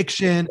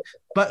jurisdiction.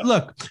 But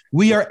look,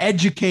 we are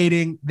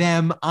educating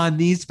them on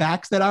these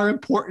facts that are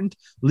important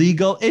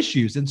legal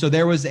issues. And so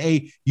there was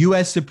a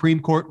U.S. Supreme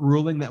Court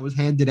ruling that was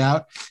handed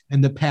out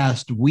in the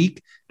past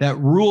week that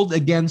ruled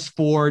against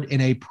Ford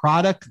in a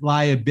product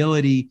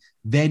liability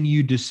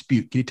venue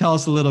dispute. Can you tell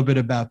us a little bit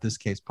about this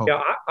case, Pope? Yeah,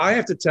 I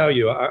have to tell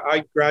you,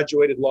 I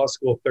graduated law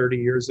school 30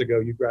 years ago.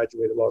 You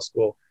graduated law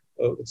school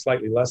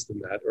slightly less than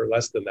that or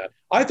less than that.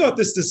 I thought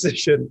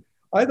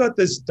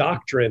this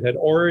doctrine had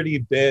already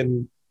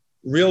been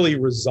really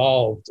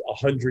resolved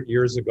 100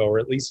 years ago, or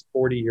at least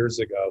 40 years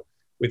ago,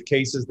 with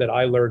cases that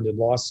I learned in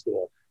law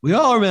school. We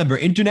all remember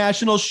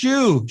International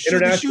Shoe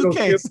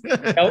case.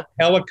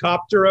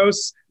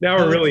 Helicopteros. Now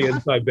we're really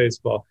inside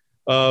baseball.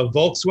 The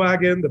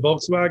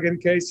Volkswagen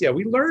case. Yeah,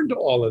 we learned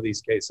all of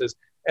these cases.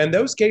 And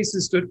those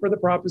cases stood for the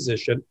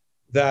proposition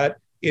that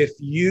if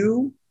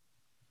you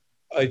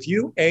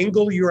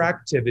angle your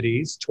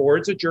activities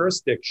towards a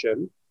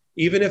jurisdiction,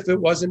 even if it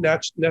wasn't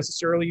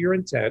necessarily your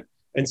intent,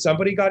 and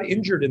somebody got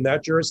injured in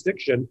that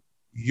jurisdiction,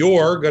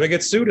 you're going to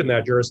get sued in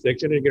that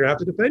jurisdiction and you're going to have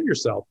to defend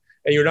yourself.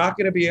 And you're not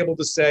going to be able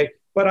to say,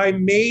 but I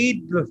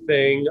made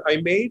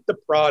the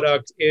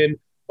product in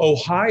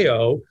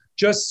Ohio,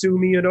 just sue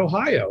me in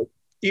Ohio,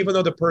 even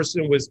though the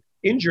person was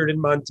injured in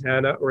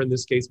Montana or in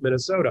this case,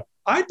 Minnesota.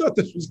 I thought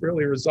this was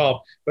really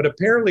resolved, but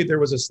apparently there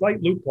was a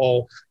slight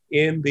loophole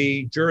in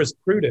the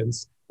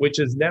jurisprudence, which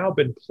has now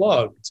been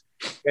plugged.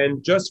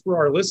 And just for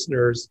our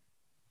listeners,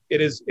 it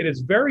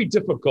is very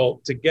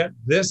difficult to get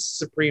this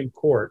Supreme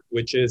Court,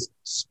 which is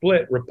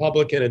split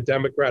Republican and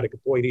Democratic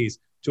appointees,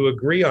 to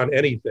agree on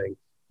anything.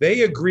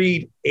 They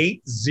agreed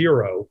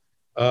 8-0.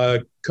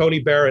 Coney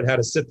Barrett had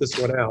to sit this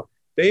one out.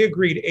 They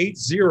agreed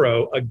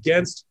 8-0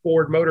 against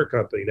Ford Motor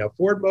Company. Now,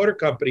 Ford Motor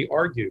Company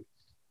argued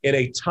in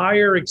a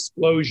tire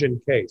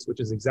explosion case, which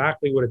is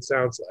exactly what it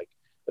sounds like,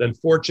 an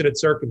unfortunate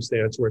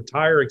circumstance where a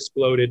tire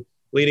exploded,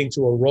 leading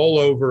to a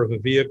rollover of a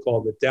vehicle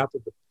and the death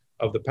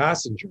of the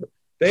passenger.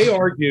 They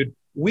argued,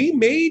 we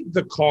made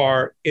the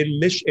car in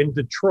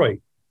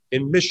Detroit,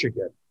 in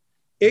Michigan.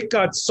 It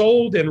got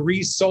sold and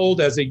resold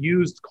as a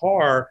used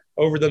car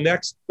over the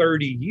next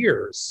 30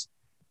 years.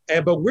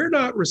 But we're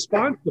not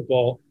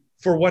responsible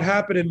for what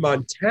happened in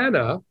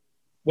Montana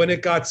when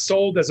it got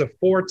sold as a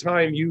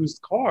 4-time used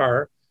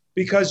car,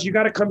 because you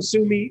got to come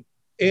sue me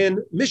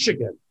in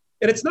Michigan.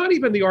 And it's not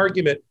even the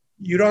argument,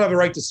 you don't have a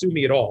right to sue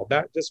me at all.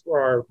 That just for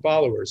our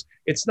followers.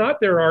 It's not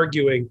they're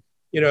arguing,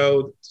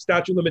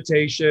 statute of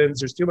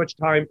limitations, there's too much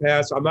time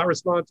passed, I'm not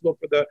responsible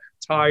for the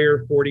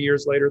tire 40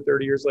 years later,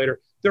 30 years later.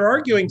 They're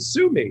arguing,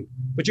 sue me,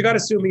 but you got to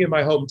sue me in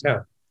my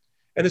hometown.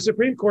 And the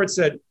Supreme Court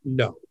said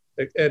no.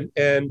 And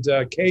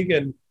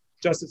Kagan,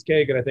 Justice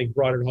Kagan, I think,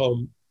 brought it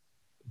home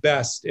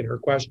best in her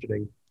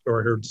questioning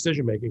or her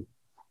decision-making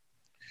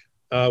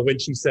when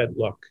she said,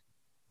 look,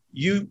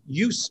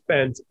 you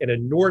spent an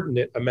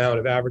inordinate amount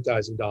of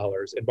advertising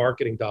dollars and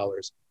marketing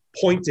dollars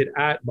pointed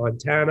at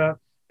Montana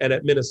and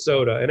at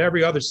Minnesota and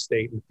every other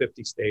state in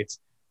 50 states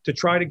to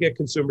try to get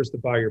consumers to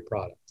buy your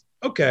product.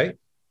 Okay,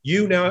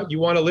 you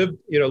want to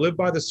live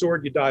by the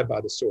sword, you die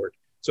by the sword.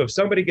 So if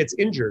somebody gets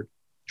injured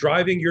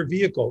driving your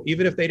vehicle,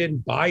 even if they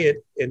didn't buy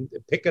it and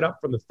pick it up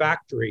from the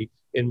factory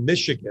in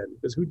Michigan,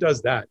 because who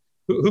does that?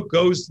 Who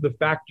goes to the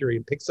factory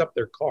and picks up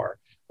their car?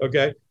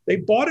 Okay, they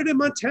bought it in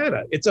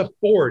Montana. It's a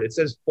Ford. It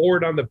says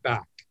Ford on the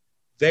back.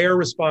 They are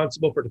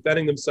responsible for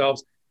defending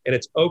themselves, and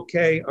it's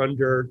okay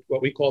under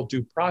what we call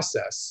due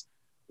process,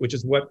 which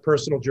is what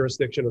personal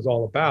jurisdiction is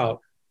all about.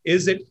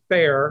 Is it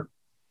fair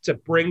to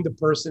bring the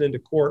person into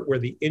court where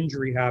the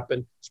injury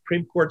happened?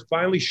 Supreme Court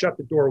finally shut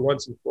the door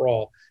once and for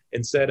all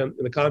and said, in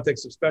the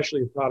context,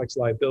 especially of products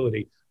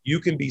liability,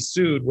 you can be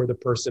sued where the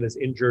person is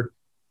injured.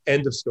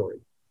 End of story.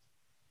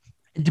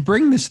 And to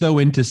bring this, though,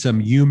 into some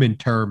human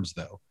terms,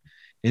 though,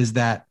 is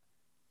that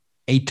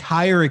a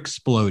tire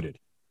exploded,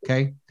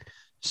 okay?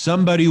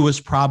 Somebody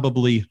was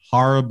probably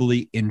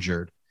horribly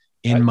injured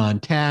in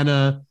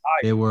Montana.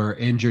 They were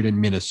injured in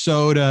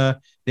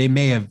Minnesota.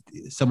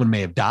 Someone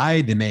may have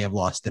died. They may have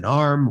lost an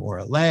arm or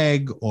a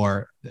leg,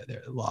 or they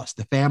lost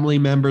a family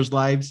member's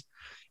lives.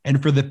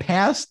 And for the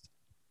past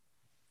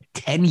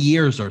 10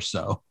 years or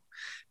so,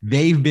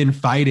 they've been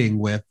fighting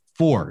with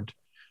Ford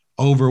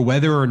over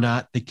whether or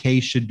not the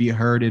case should be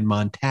heard in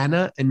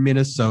Montana and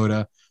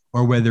Minnesota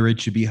or whether it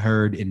should be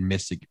heard in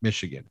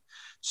Michigan.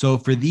 So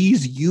for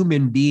these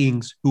human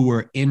beings who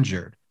were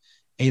injured,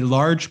 a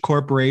large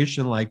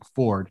corporation like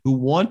Ford, who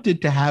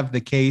wanted to have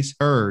the case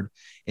heard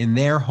in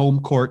their home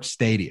court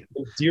stadium,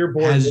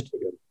 Dearborn,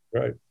 Michigan,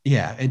 right?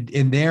 Yeah,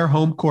 in their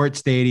home court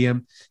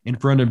stadium in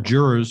front of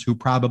jurors who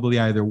probably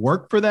either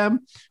work for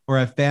them or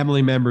have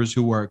family members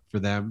who work for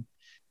them.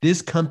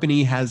 This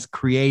company has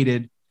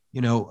created,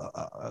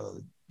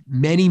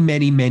 many,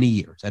 many, many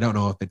years. I don't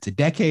know if it's a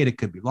decade, it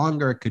could be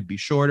longer, it could be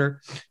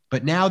shorter,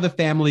 but now the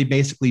family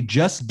basically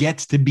just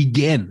gets to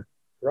begin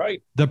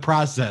the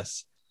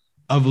process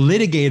of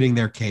litigating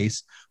their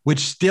case, which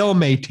still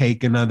may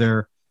take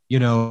another,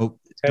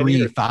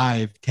 3,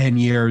 5, 10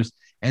 years.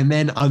 And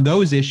then on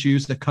those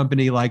issues, a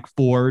company like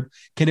Ford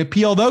can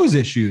appeal those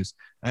issues.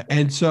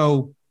 And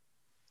so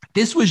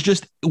this was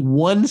just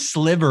one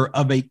sliver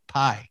of a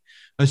pie.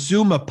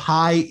 Assume a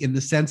pie in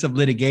the sense of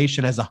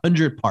litigation has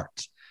 100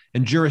 parts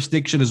and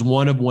jurisdiction is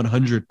one of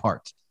 100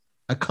 parts.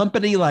 A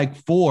company like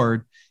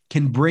Ford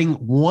can bring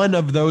one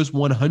of those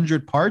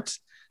 100 parts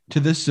to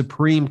the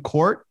Supreme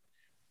Court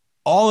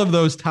all of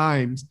those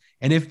times.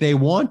 And if they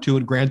want to,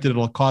 and granted,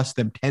 it'll cost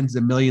them tens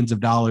of millions of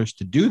dollars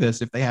to do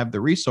this if they have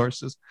the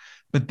resources.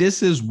 But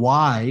this is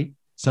why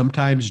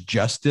sometimes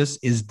justice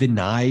is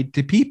denied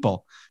to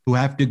people who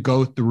have to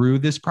go through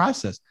this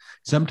process.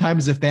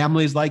 Sometimes the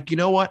family is like, you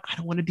know what? I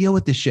don't want to deal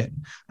with this shit.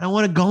 I don't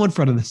want to go in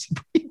front of the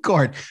Supreme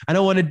Court. I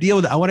don't want to deal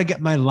with it. I want to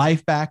get my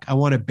life back. I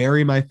want to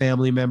bury my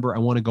family member. I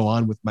want to go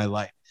on with my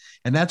life.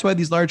 And that's why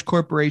these large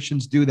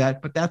corporations do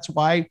that. But that's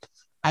why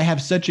I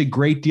have such a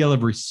great deal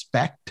of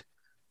respect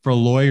for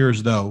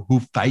lawyers, though, who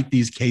fight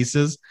these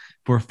cases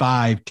for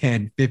 5,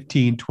 10,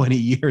 15, 20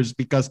 years,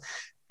 because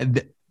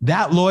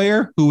that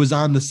lawyer who was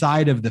on the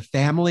side of the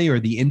family or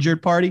the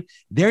injured party,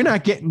 they're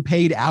not getting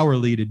paid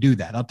hourly to do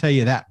that. I'll tell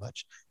you that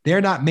much. They're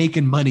not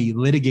making money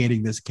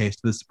litigating this case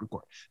to the Supreme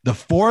Court. The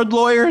Ford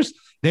lawyers,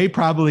 they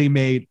probably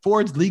made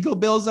Ford's legal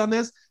bills on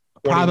this,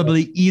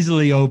 probably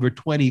easily over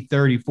 20,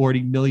 30,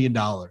 40 million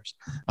dollars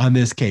on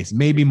this case,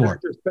 maybe more.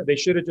 They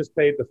should have just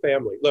paid the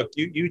family. Look,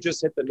 you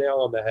just hit the nail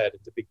on the head.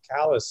 To be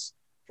callous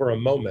for a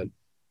moment,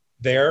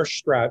 their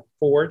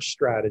Ford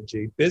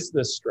strategy,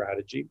 business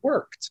strategy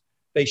worked.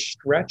 They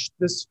stretched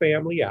this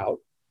family out.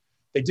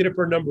 They did it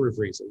for a number of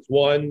reasons.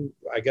 One,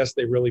 I guess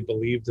they really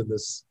believed in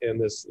this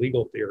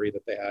legal theory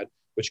that they had,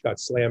 which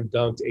got slam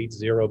dunked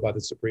 8-0 by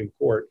the Supreme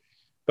Court.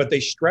 But they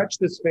stretch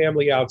this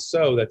family out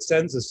so that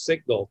sends a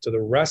signal to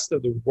the rest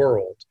of the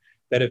world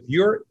that if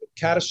you're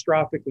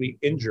catastrophically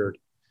injured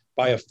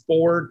by a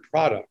Ford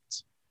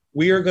product,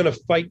 we are going to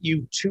fight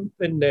you tooth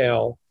and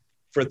nail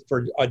for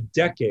a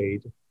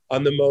decade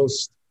on the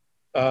most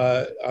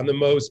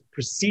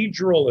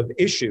procedural of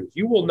issues.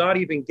 You will not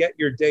even get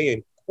your day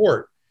in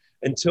court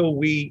until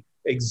we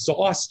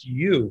exhaust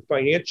you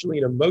financially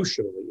and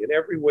emotionally in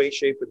every way,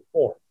 shape, and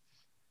form.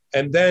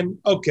 And then,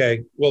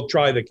 okay, we'll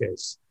try the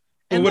case.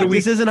 And look,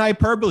 this isn't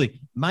hyperbole.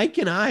 Mike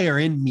and I are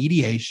in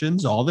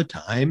mediations all the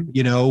time,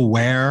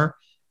 where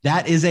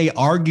that is a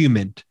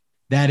argument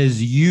that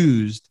is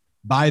used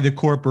by the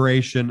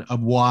corporation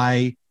of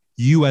why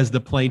you as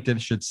the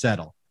plaintiff should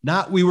settle.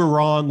 Not we were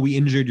wrong, we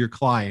injured your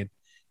client.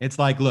 It's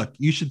like, look,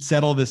 you should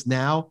settle this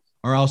now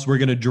or else we're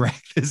going to drag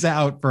this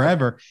out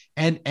forever.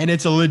 And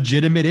it's a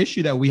legitimate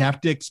issue that we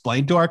have to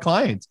explain to our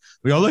clients.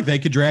 We go, look, they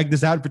could drag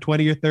this out for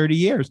 20 or 30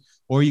 years,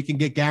 or you can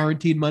get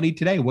guaranteed money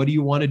today. What do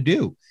you want to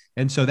do?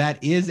 And so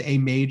that is a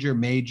major,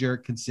 major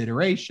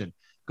consideration.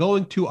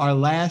 Going to our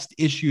last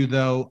issue,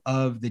 though,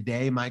 of the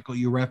day, Michael,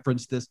 you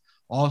referenced this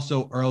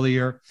also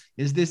earlier,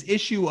 is this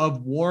issue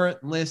of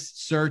warrantless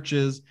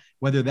searches,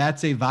 whether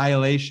that's a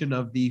violation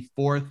of the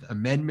Fourth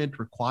Amendment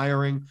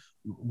requiring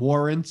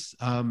warrants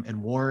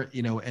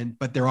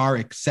but there are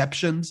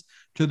exceptions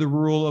to the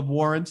rule of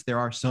warrants. There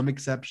are some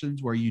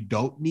exceptions where you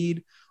don't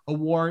need a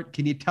warrant.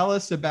 Can you tell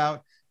us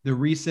about the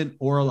recent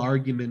oral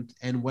argument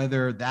and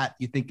whether that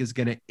you think is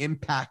going to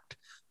impact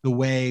the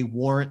way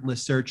warrantless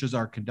searches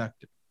are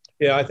conducted?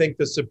 Yeah, I think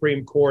the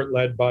Supreme Court,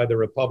 led by the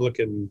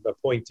Republican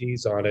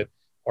appointees on it,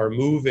 are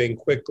moving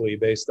quickly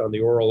based on the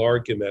oral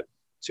argument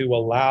to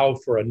allow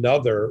for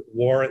another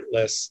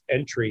warrantless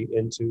entry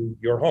into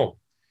your home.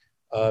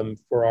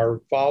 For our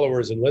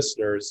followers and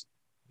listeners,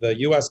 the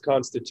U.S.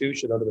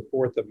 Constitution under the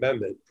Fourth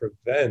Amendment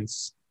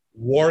prevents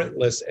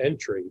warrantless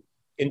entry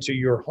into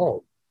your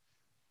home,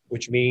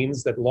 which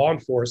means that law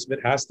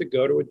enforcement has to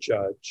go to a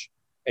judge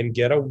and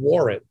get a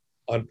warrant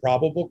on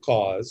probable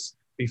cause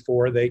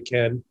before they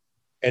can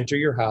enter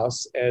your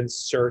house and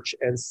search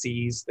and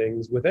seize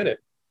things within it,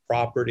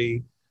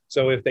 property.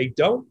 So if they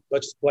don't,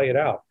 let's play it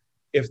out.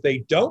 If they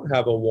don't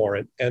have a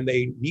warrant and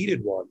they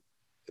needed one,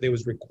 they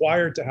was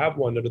required to have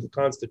one under the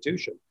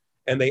Constitution,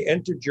 and they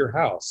entered your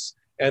house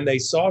and they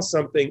saw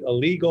something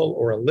illegal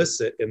or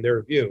illicit in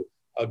their view,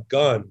 a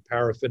gun,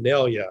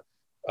 paraphernalia,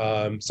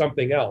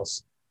 something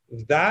else,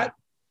 that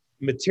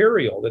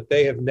material that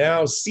they have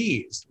now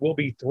seized will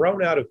be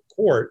thrown out of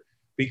court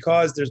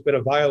because there's been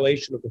a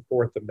violation of the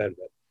Fourth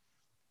Amendment.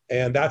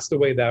 And that's the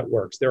way that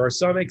works. There are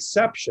some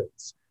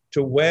exceptions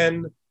to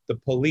when the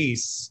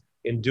police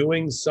in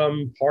doing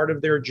some part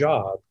of their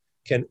job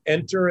can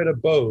enter an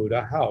abode,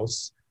 a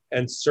house,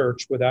 and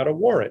search without a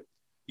warrant.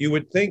 You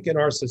would think in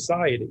our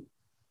society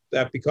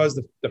that because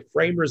the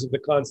framers of the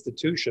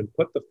Constitution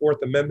put the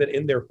Fourth Amendment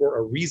in there for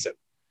a reason,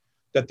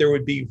 that there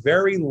would be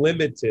very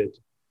limited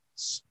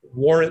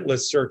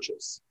warrantless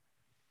searches.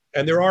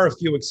 And there are a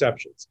few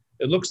exceptions.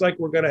 It looks like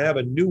we're going to have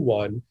a new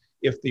one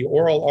if the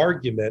oral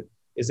argument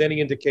is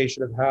any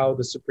indication of how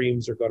the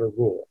Supremes are going to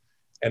rule.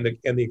 And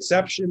the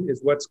exception is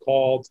what's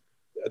called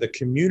the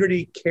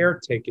community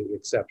caretaking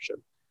exception.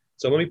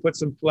 So let me put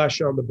some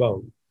flesh on the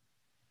bone.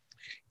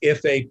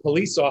 If a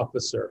police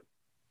officer,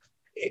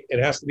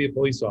 it has to be a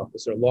police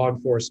officer, law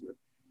enforcement,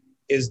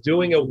 is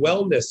doing a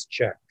wellness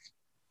check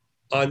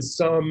on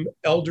some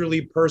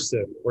elderly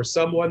person or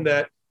someone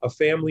that a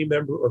family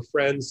member or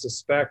friend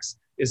suspects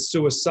is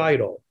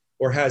suicidal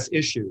or has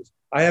issues.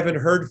 I haven't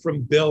heard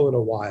from Bill in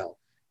a while.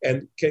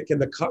 And can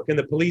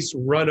the police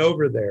run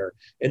over there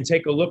and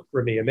take a look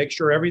for me and make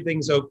sure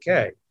everything's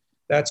okay?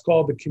 That's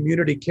called the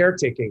community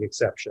caretaking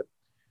exception.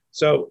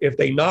 So if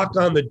they knock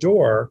on the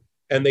door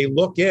and they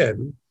look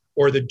in,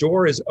 or the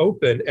door is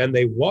open and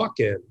they walk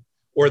in,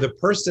 or the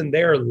person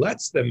there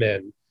lets them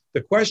in,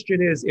 the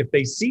question is, if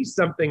they see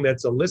something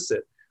that's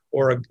illicit,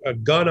 or a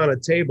gun on a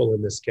table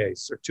in this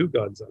case, or two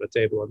guns on a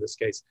table in this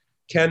case,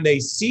 can they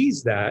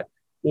seize that,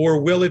 or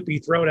will it be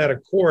thrown out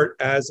of court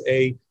as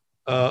a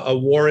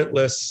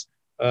warrantless,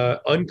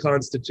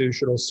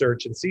 unconstitutional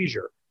search and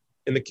seizure?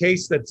 In the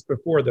case that's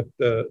before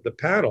the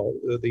panel,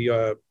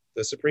 the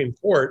Supreme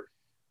Court,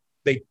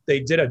 they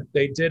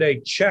did a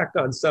check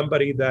on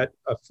somebody that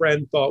a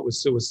friend thought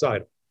was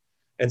suicidal,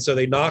 and so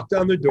they knocked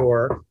on the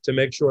door to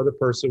make sure the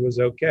person was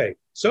okay.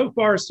 So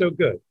far, so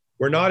good.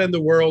 We're not in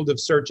the world of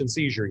search and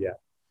seizure yet.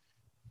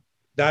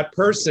 That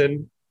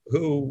person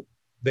who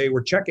they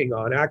were checking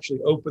on actually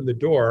opened the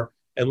door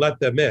and let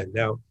them in.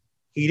 Now,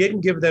 he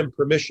didn't give them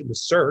permission to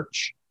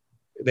search.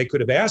 They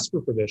could have asked for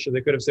permission.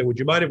 They could have said, would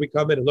you mind if we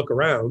come in and look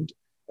around?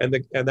 And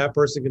that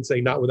person can say,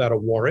 not without a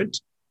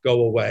warrant,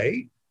 go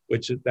away,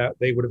 which is that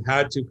they would have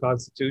had to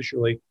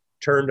constitutionally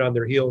turned on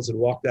their heels and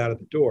walked out of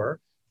the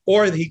door.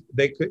 Or they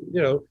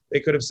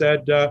could have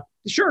said,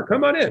 sure,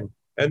 come on in.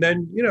 And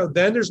then,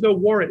 then there's no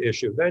warrant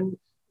issue. Then,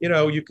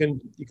 you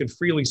can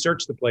freely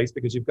search the place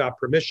because you've got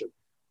permission.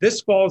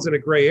 This falls in a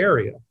gray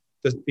area.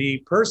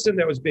 The person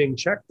that was being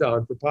checked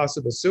on for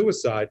possible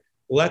suicide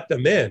let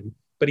them in,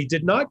 but he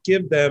did not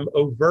give them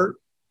overt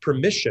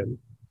permission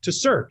to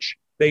search.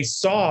 They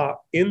saw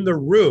in the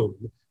room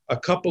a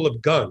couple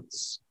of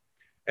guns,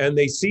 and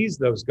they seized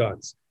those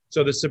guns.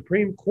 So the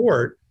Supreme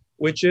Court,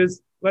 which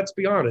is, let's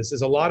be honest,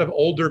 is a lot of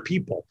older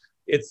people.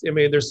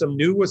 There's some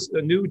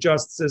new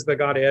justices that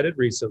got added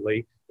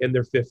recently in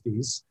their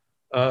 50s,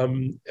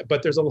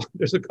 but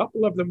there's a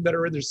couple of them that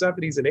are in their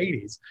 70s and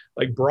 80s,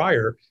 like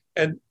Breyer.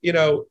 And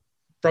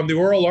from the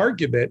oral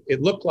argument,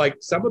 it looked like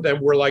some of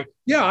them were like,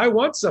 yeah, I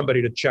want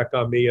somebody to check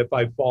on me if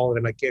I've fallen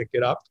and I can't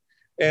get up.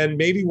 And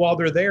maybe while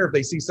they're there, if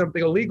they see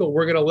something illegal,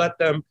 we're going to let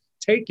them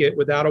take it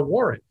without a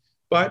warrant.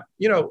 But,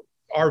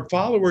 our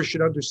followers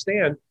should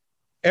understand,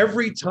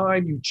 every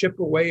time you chip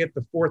away at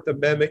the Fourth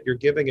Amendment, you're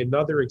giving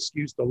another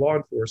excuse to law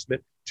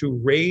enforcement to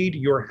raid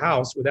your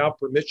house without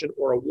permission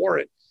or a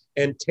warrant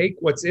and take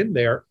what's in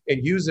there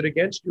and use it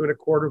against you in a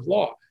court of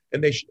law.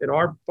 And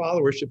our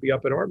followers should be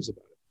up in arms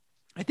about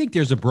it. I think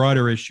there's a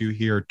broader issue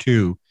here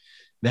too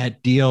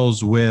that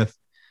deals with,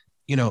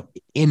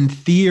 in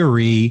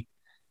theory,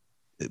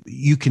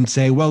 you can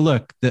say, well,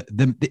 look,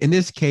 in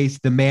this case,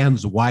 the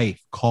man's wife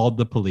called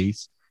the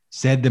police,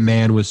 said the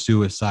man was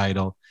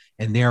suicidal,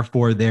 and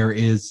therefore there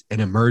is an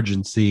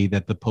emergency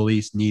that the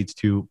police needs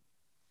to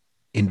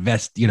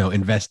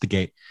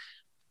investigate.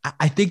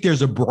 I think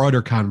there's a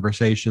broader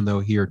conversation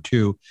though here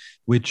too,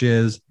 which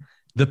is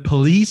the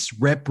police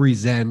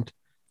represent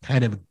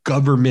kind of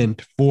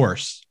government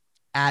force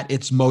at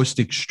its most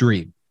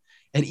extreme.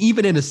 And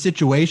even in a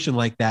situation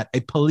like that, a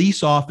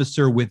police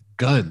officer with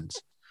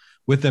guns,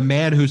 with a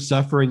man who's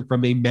suffering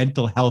from a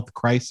mental health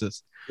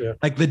crisis,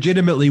 like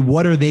legitimately,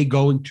 what are they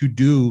going to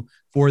do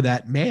for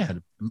that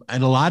man?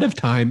 And a lot of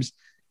times,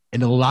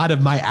 in a lot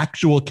of my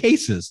actual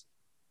cases,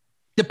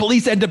 the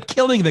police end up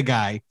killing the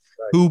guy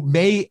who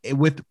may,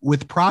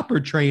 with proper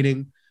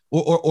training,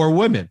 or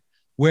women,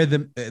 where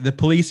the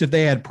police, if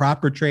they had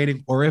proper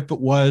training, or if it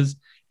was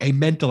a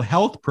mental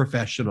health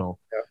professional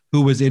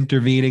who was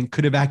intervening,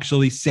 could have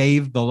actually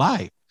saved the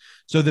life.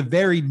 So the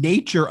very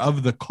nature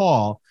of the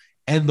call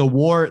and the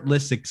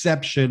warrantless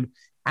exception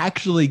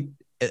actually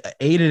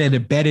aided and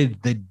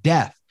abetted the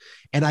death.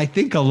 And I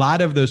think a lot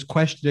of those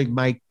questioning,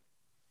 Mike,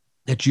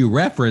 that you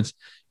referenced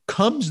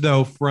comes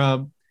though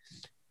from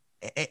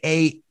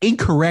a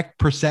incorrect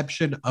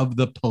perception of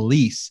the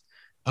police,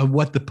 of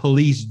what the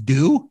police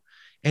do.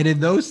 And in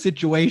those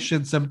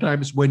situations,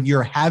 sometimes when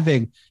you're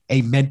having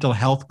a mental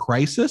health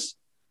crisis,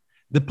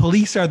 the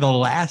police are the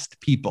last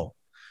people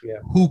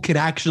who can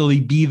actually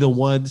be the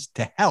ones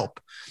to help.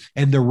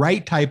 And the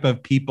right type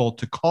of people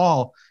to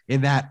call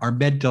in that are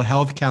mental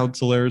health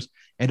counselors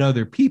and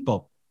other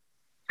people.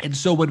 And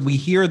so when we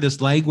hear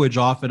this language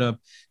often of,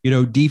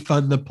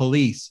 defund the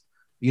police,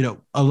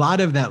 a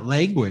lot of that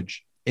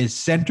language is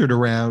centered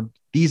around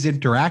these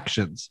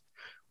interactions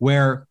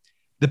where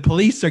the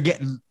police are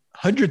getting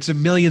hundreds of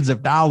millions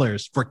of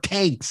dollars for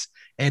tanks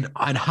and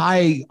on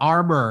high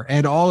armor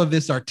and all of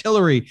this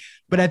artillery.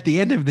 But at the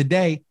end of the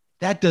day,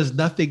 that does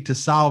nothing to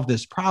solve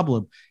this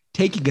problem.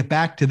 Taking it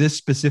back to this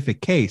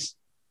specific case,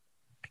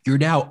 you're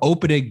now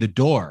opening the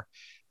door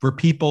for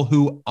people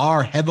who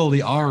are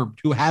heavily armed,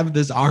 who have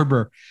this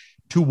armor,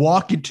 to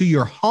walk into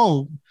your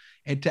home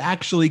and to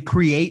actually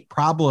create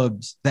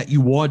problems that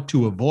you want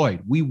to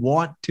avoid. We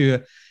want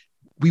to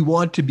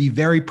be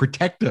very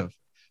protective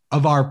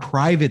of our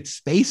private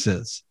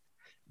spaces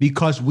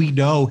because we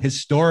know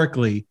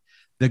historically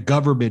the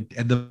government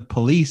and the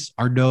police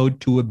are known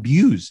to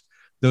abuse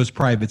those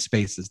private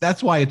spaces.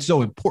 That's why it's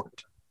so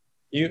important.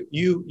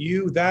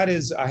 That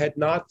is, I had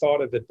not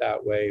thought of it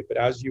that way, but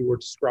as you were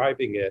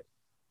describing it,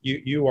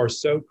 you are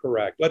so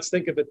correct. Let's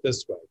think of it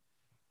this way.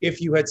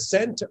 If you had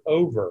sent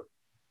over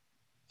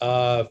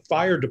a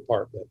fire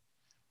department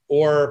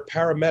or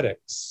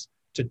paramedics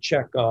to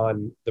check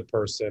on the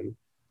person,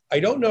 I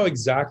don't know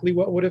exactly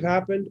what would have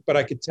happened, but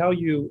I could tell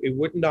you it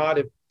would not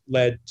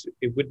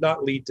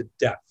lead to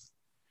death.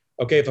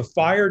 Okay, if a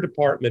fire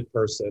department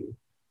person,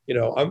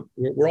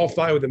 we're all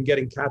fine with them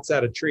getting cats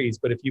out of trees,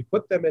 but if you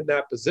put them in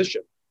that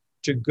position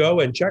to go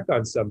and check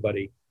on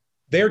somebody,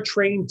 they're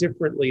trained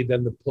differently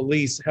than the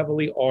police,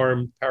 heavily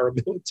armed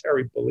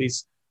paramilitary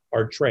police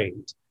are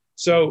trained.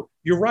 So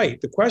you're right.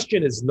 The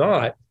question is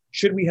not,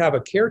 should we have a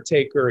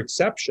caretaker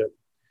exception,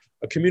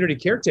 a community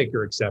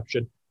caretaker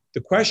exception?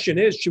 The question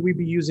is, should we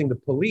be using the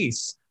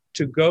police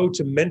to go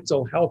to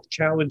mental health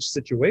challenge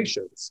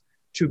situations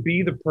to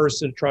be the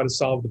person trying to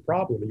solve the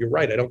problem? And you're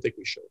right. I don't think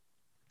we should.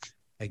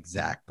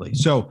 Exactly.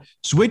 So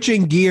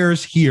switching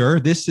gears here,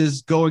 this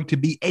is going to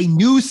be a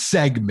new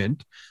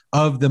segment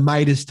of the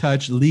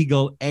MeidasTouch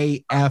Legal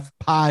AF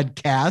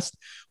podcast,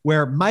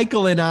 where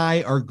Michael and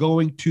I are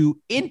going to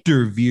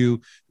interview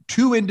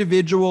two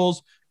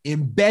individuals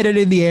embedded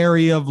in the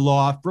area of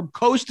law from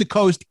coast to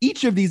coast.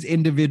 Each of these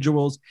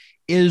individuals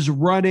is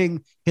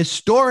running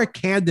historic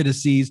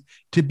candidacies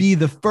to be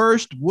the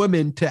first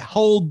woman to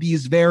hold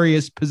these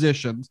various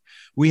positions.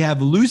 We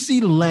have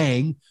Lucy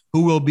Lang,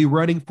 who will be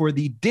running for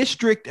the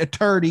district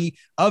attorney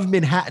of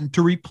Manhattan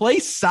to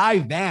replace Cy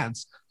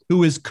Vance,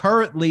 who is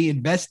currently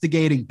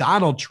investigating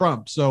Donald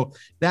Trump. So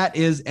that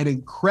is an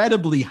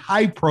incredibly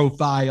high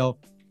profile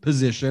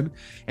position.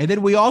 And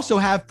then we also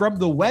have from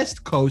the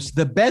West Coast,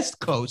 the best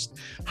coast,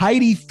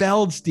 Heidi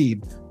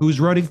Feldstein, who's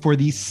running for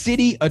the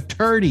city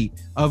attorney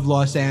of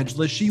Los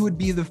Angeles. She would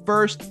be the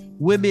first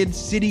women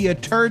city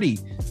attorney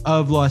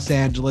of Los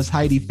Angeles,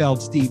 Heidi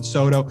Feldstein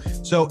Soto.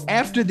 So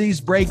after these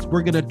breaks,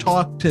 we're going to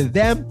talk to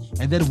them,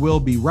 and then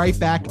we'll be right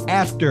back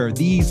after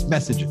these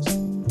messages.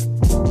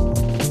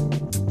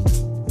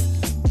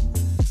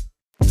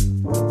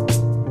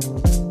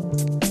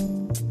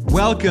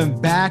 Welcome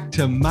back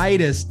to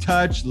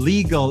MeidasTouch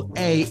Legal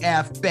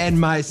AF. Ben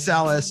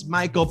Meiselas,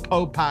 Michael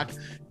Popak,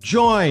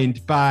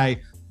 joined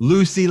by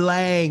Lucy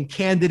Lang,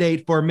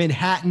 candidate for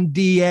Manhattan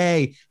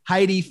DA,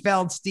 Heidi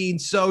Feldstein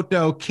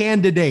Soto,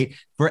 candidate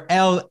for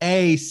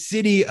LA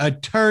City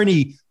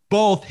Attorney,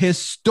 both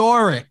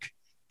historic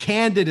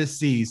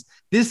candidacies.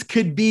 This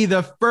could be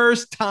the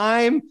first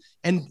time,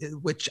 and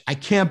which I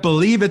can't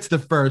believe it's the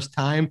first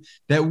time,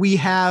 that we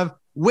have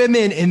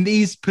women in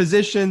these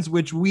positions,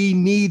 which we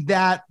need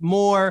that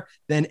more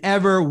than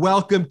ever.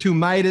 Welcome to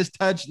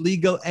MeidasTouch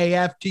Legal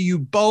AF to you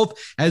both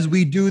as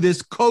we do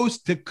this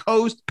coast to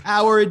coast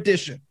power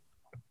edition.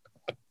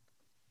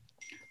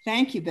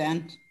 Thank you,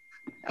 Ben.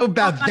 How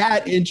about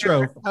that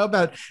intro? How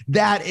about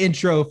that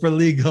intro for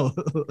Legal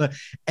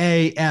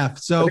AF?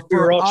 So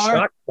we're all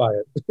shocked by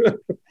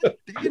it.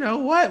 You know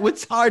what?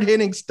 What's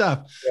hard-hitting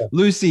stuff? Yeah.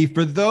 Lucy,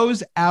 for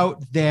those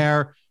out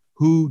there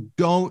who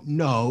don't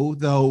know,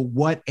 though,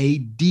 what a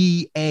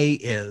DA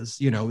is,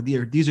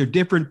 these are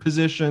different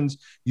positions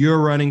you're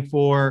running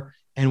for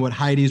and what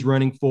Heidi's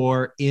running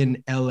for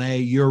in LA,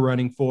 you're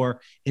running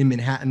for in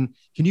Manhattan.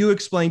 Can you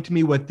explain to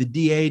me what the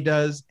DA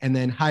does, and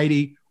then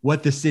Heidi,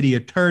 what the city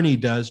attorney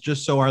does,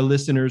 just so our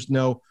listeners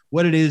know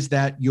what it is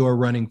that you're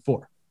running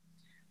for?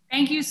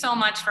 Thank you so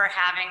much for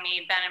having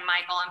me, Ben and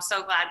Michael. I'm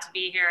so glad to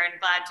be here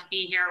and glad to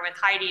be here with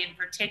Heidi in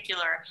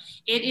particular.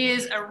 It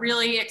is a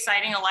really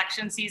exciting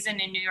election season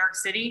in New York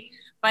City,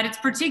 but it's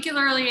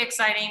particularly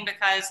exciting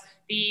because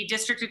the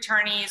district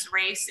attorney's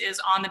race is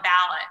on the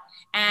ballot.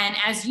 And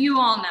as you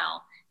all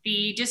know,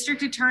 the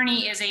district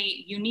attorney is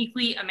a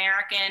uniquely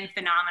American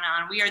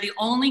phenomenon. We are the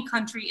only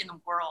country in the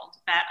world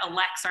that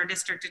elects our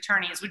district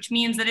attorneys, which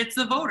means that it's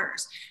the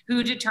voters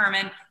who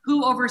determine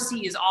who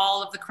oversees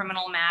all of the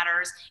criminal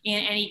matters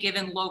in any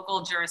given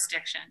local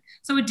jurisdiction.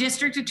 So a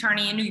district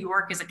attorney in New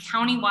York is a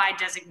county-wide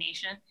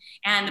designation,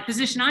 and the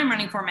position I'm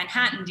running for,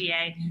 Manhattan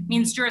DA,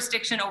 means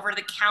jurisdiction over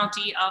the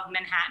county of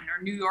Manhattan,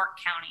 or New York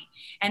County.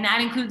 And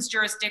that includes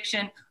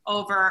jurisdiction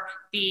over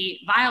the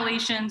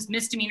violations,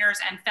 misdemeanors,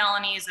 and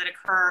felonies that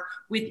occur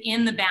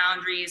within the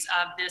boundaries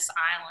of this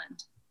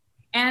island.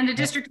 And the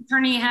district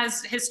attorney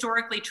has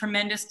historically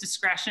tremendous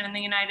discretion in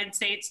the United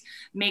States,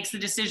 makes the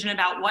decision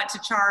about what to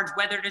charge,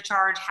 whether to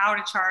charge, how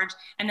to charge,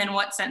 and then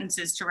what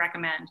sentences to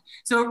recommend.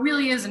 So it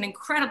really is an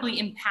incredibly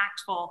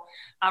impactful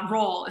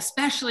role,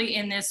 especially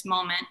in this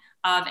moment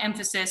of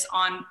emphasis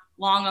on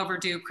long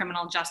overdue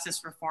criminal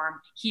justice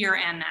reform here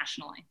and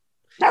nationally.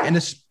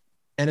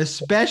 And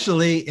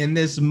especially in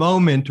this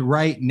moment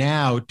right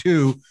now,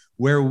 too,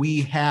 where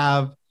we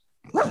have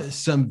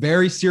some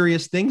very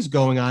serious things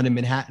going on in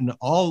Manhattan,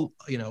 all,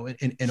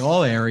 in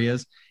all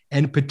areas.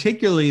 And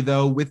particularly,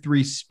 though, with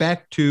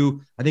respect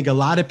to, I think a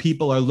lot of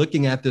people are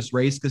looking at this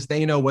race because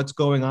they know what's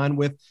going on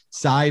with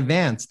Cy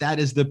Vance. That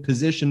is the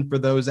position for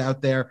those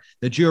out there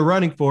that you're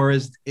running for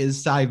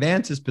is Cy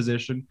Vance's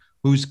position,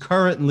 who's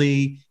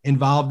currently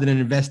involved in an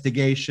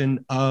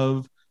investigation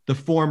of the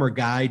former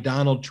guy,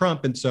 Donald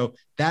Trump. And so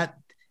that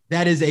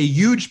is a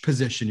huge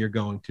position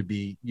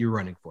you're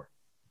running for.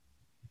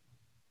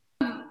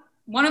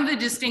 One of the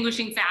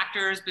distinguishing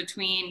factors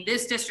between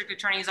this district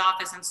attorney's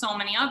office and so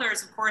many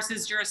others, of course,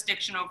 is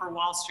jurisdiction over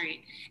Wall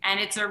Street. And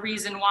it's a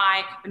reason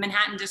why the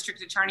Manhattan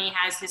district attorney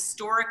has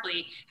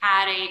historically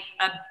had a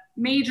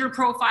major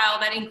profile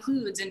that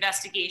includes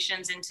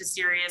investigations into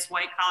serious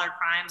white-collar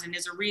crimes, and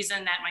is a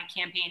reason that my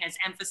campaign has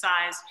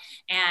emphasized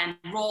and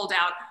rolled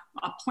out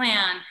a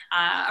plan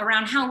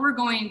around how we're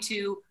going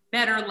to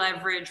better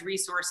leverage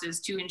resources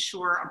to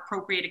ensure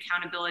appropriate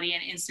accountability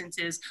in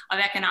instances of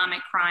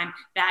economic crime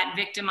that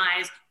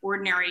victimize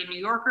ordinary New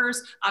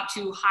Yorkers up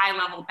to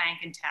high-level bank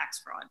and tax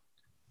fraud.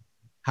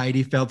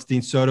 Heidi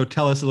Feldstein Soto,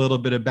 tell us a little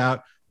bit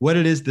about what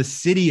it is the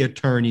city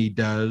attorney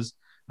does.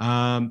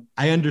 I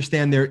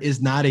understand there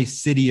is not a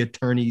city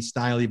attorney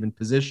style even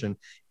position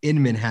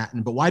in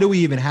Manhattan, but why do we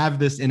even have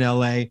this in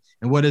LA,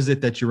 and what is it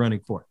that you're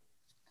running for?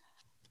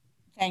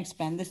 Thanks,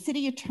 Ben. The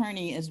city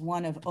attorney is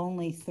one of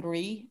only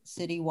 3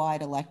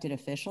 citywide elected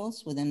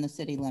officials within the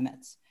city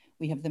limits.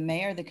 We have the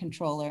mayor, the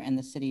controller, and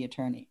the city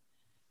attorney.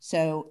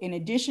 So in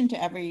addition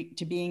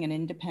to being an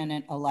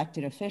independent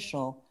elected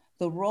official,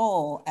 the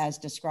role as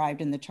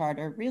described in the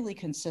charter really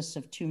consists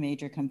of 2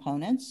 major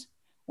components.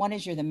 One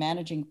is you're the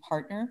managing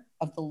partner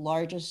of the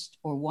largest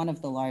or one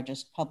of the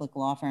largest public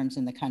law firms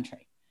in the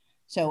country.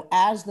 So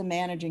as the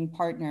managing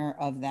partner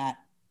of that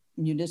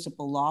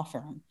municipal law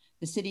firm,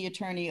 the city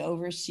attorney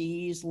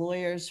oversees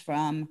lawyers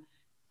from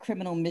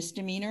criminal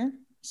misdemeanor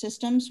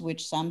systems,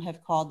 which some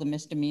have called the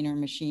misdemeanor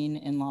machine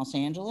in Los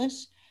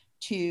Angeles,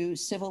 to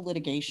civil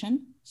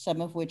litigation,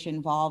 some of which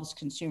involves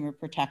consumer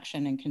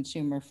protection and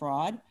consumer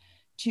fraud,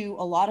 to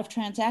a lot of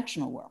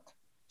transactional work.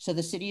 So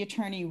the city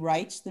attorney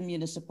writes the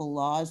municipal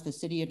laws, the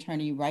city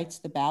attorney writes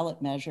the ballot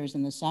measures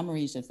and the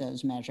summaries of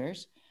those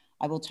measures.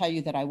 I will tell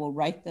you that I will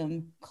write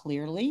them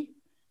clearly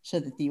so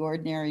that the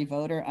ordinary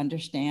voter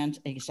understands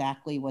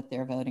exactly what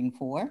they're voting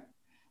for.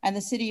 And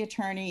the city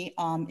attorney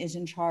is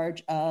in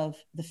charge of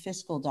the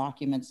fiscal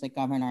documents that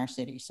govern our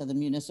city. So the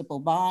municipal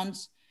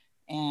bonds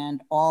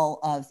and all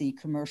of the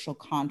commercial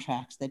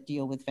contracts that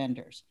deal with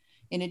vendors.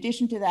 In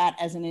addition to that,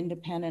 as an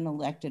independent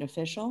elected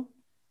official,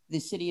 the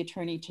city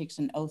attorney takes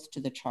an oath to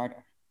the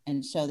charter.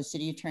 And so the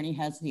city attorney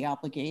has the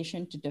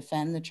obligation to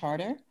defend the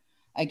charter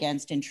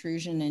against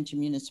intrusion into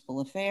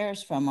municipal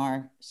affairs from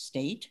our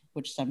state,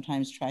 which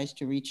sometimes tries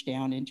to reach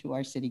down into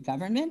our city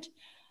government,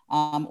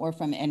 or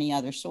from any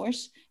other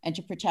source, and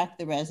to protect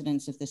the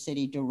residents of the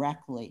city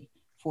directly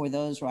for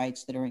those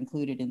rights that are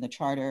included in the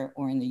charter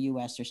or in the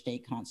US or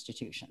state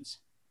constitutions.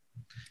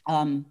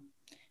 The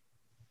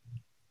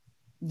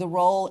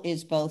role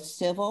is both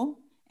civil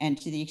and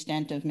to the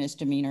extent of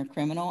misdemeanor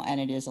criminal, and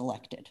it is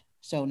elected.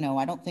 So no,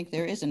 I don't think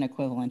there is an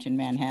equivalent in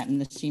Manhattan.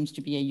 This seems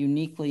to be a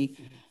uniquely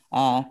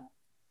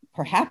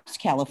perhaps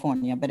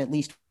California, but at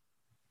least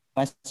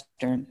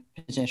Western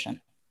position.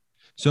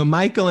 So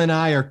Michael and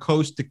I are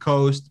coast to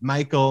coast.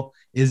 Michael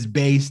is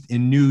based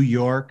in New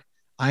York.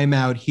 I'm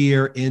out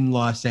here in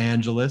Los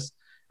Angeles.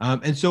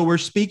 And so we're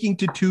speaking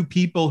to 2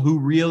 people who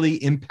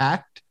really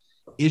impact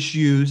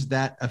issues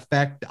that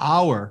affect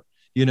our,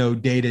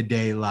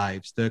 day-to-day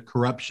lives, the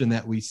corruption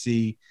that we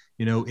see,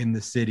 in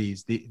the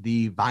cities,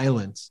 the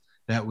violence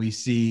that we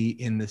see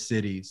in the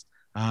cities,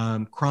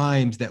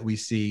 crimes that we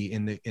see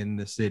in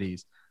the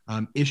cities.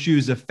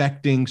 Issues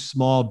affecting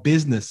small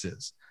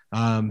businesses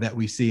that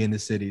we see in the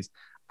cities.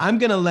 I'm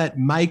going to let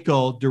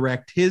Michael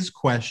direct his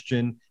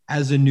question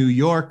as a New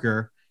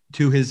Yorker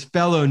to his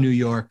fellow New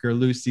Yorker,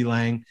 Lucy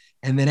Lang.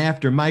 And then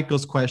after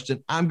Michael's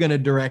question, I'm going to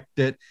direct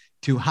it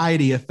to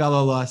Heidi, a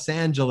fellow Los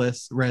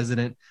Angeles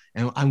resident.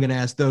 And I'm going to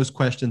ask those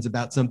questions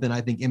about something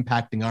I think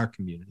impacting our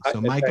community.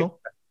 So Michael?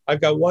 I've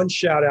got one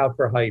shout out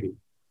for Heidi.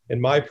 In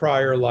my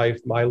prior life,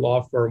 my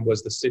law firm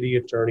was the city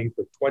attorney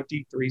for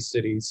 23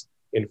 cities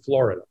in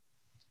Florida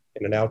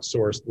in an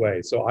outsourced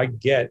way. So I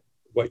get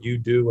what you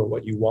do and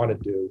what you want to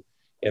do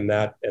in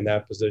that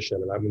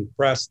position. And I'm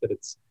impressed that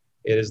it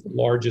is the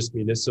largest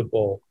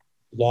municipal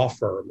law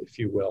firm, if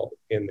you will,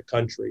 in the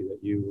country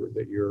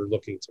that you're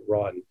looking to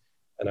run.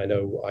 And I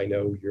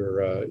know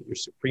you're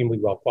supremely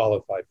well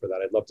qualified for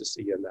that. I'd love to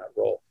see you in that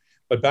role.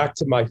 But back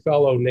to my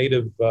fellow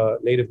native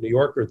New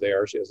Yorker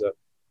there, she has a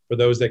for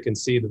those that can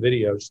see the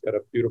video, she's got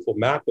a beautiful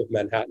map of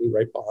Manhattan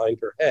right behind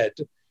her head,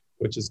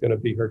 which is going to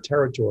be her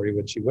territory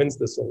when she wins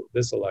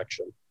this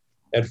election.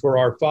 And for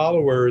our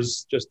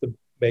followers, just to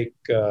make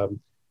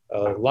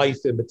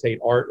life imitate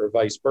art or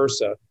vice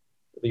versa,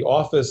 the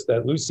office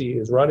that Lucy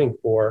is running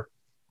for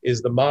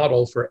is the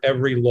model for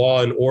every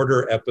Law and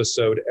Order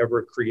episode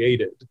ever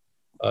created.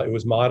 It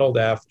was modeled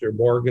after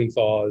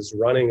Morgenthau's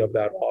running of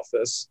that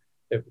office.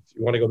 If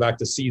you want to go back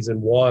to season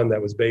 1,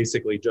 that was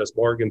basically just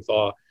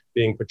Morgenthau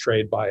being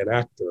portrayed by an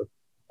actor.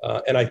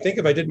 And I think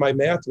if I did my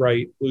math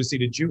right, Lucy,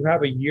 did you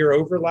have a year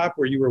overlap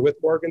where you were with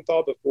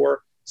Morgenthau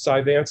before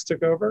Cy Vance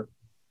took over?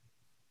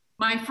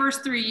 My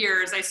first 3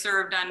 years, I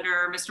served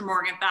under Mr.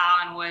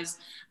 Morgenthau and was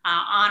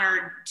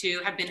honored to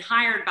have been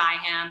hired by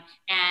him.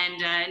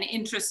 And an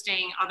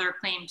interesting other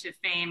claim to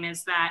fame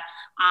is that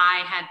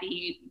I had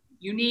the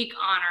unique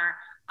honor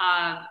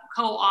of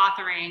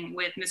co-authoring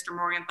with Mr.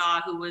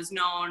 Morgenthau, who was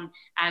known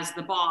as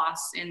the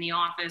boss in the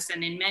office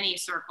and in many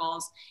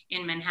circles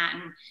in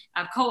Manhattan,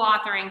 of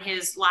co-authoring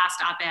his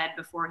last op-ed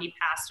before he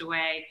passed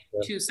away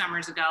 2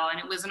 summers ago. And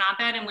it was an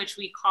op-ed in which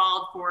we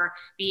called for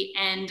the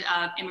end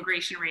of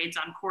immigration raids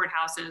on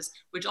courthouses,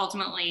 which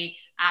ultimately,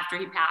 after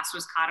he passed,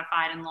 was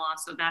codified in law.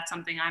 So that's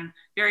something I'm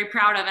very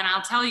proud of. And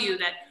I'll tell you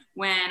that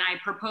when I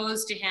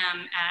proposed to him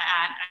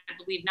at, I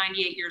believe,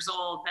 98 years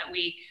old, that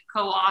we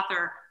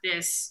co-author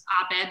this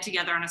op-ed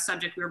together on a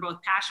subject we were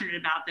both passionate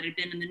about that had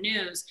been in the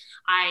news,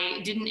 I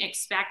didn't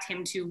expect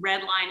him to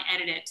redline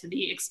edit it to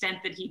the extent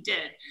that he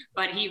did.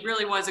 But he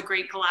really was a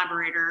great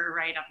collaborator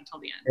right up until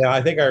the end. Yeah,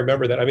 I think I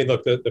remember that. I mean,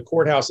 look, the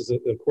courthouse,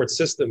 the court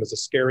system is a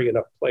scary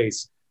enough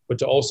place, but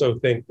to also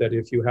think that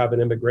if you have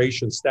an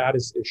immigration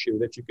status issue,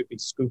 that you could be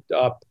scooped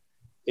up,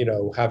 you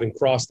know, having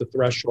crossed the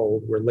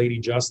threshold where Lady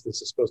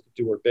Justice is supposed to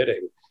do her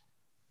bidding.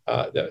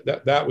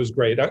 That was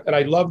great. And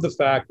I love the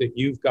fact that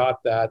you've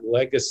got that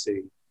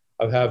legacy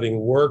of having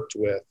worked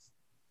with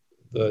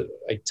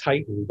a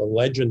titan, the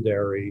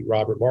legendary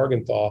Robert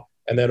Morgenthau,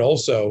 and then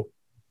also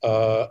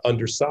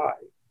under Cy.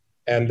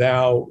 And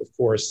now, of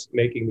course,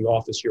 making the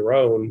office your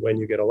own when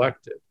you get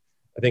elected.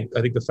 I think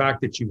the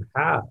fact that you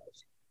have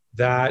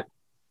that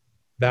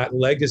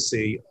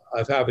legacy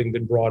of having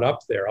been brought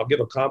up there. I'll give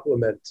a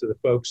compliment to the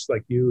folks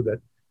like you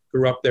that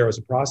grew up there as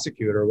a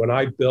prosecutor. When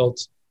I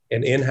built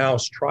an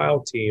in-house trial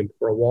team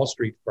for a Wall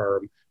Street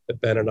firm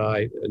that Ben and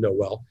I know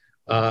well,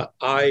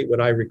 when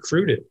I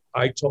recruited,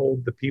 I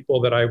told the people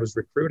that I was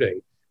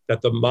recruiting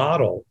that the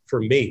model for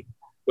me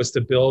was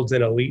to build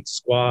an elite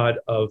squad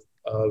of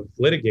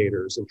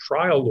litigators and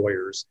trial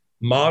lawyers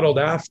modeled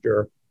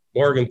after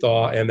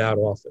Morgenthau and that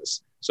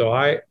office. So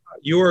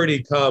you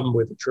already come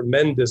with a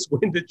tremendous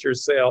wind at your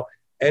sail.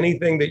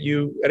 Anything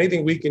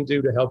we can do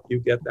to help you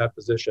get that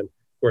position,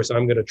 of course,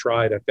 I'm going to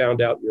try it. I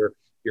found out your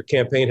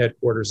campaign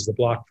headquarters is a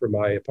block from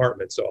my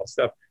apartment, so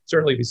I'll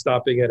certainly be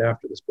stopping in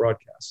after this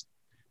broadcast.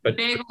 But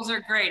bagels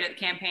are great at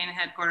campaign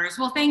headquarters.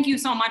 Well, thank you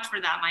so much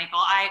for that, Michael.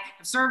 I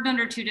have served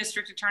under 2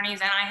 district attorneys,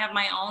 and I have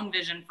my own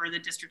vision for the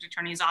district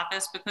attorney's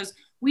office because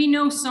we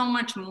know so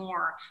much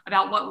more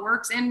about what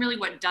works and really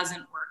what doesn't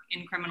work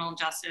in criminal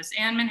justice.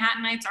 And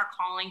Manhattanites are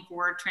calling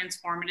for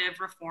transformative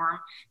reform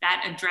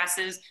that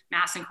addresses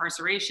mass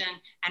incarceration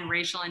and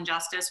racial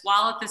injustice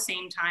while at the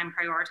same time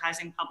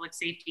prioritizing public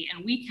safety.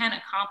 And we can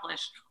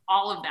accomplish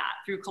all of that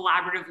through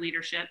collaborative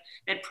leadership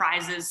that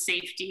prizes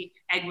safety,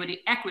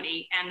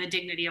 equity, and the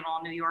dignity of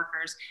all New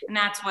Yorkers. And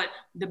that's what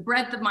the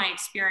breadth of my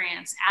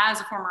experience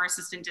as a former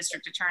assistant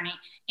district attorney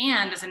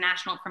and as a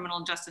national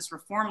criminal justice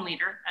reform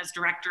leader, as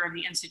director of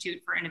the Institute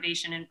for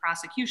Innovation in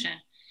Prosecution,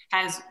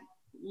 has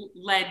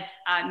led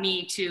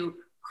me to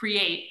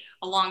create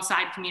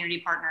alongside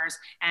community partners,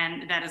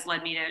 and that has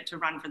led me to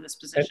run for this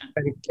position.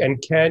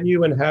 And can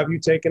you and have you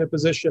taken a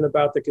position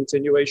about the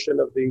continuation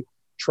of the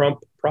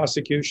Trump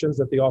prosecutions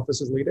that the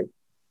office is leading?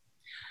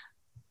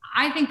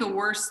 I think the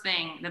worst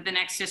thing that the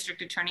next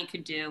district attorney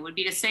could do would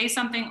be to say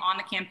something on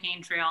the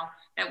campaign trail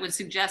that would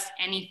suggest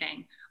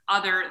anything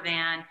other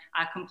than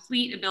a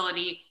complete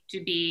ability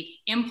to be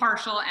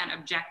impartial and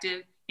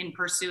objective in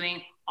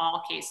pursuing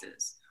all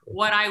cases.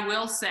 What I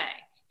will say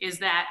is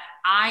that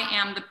I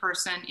am the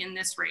person in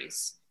this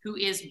race who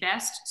is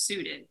best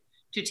suited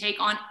to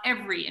take on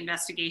every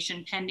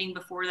investigation pending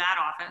before that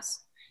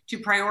office, to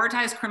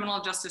prioritize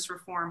criminal justice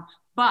reform,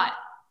 but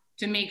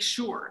to make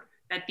sure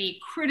that the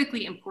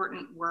critically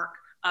important work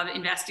of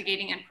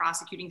investigating and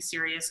prosecuting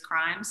serious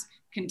crimes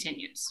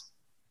continues.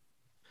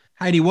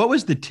 Heidi, what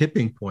was the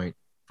tipping point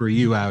for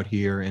you out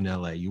here in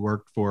LA? You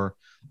worked for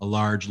a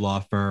large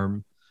law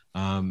firm.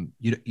 A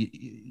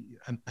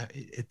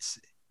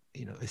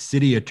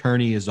city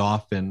attorney is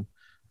often,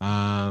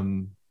 a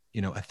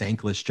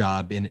thankless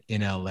job in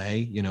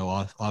LA.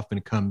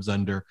 Often comes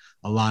under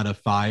a lot of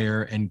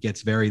fire and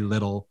gets very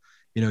little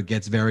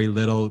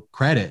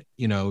credit,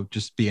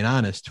 just being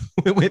honest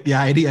with the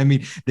idea. I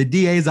mean, the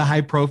DA is a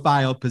high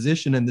profile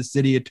position and the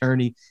city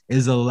attorney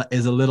is a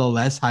little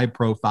less high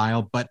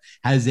profile, but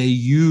has a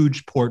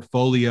huge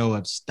portfolio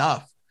of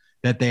stuff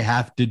that they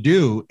have to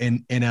do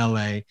in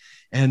LA.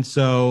 And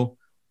so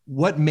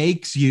what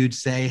makes you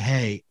say,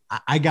 hey,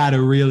 I got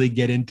to really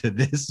get into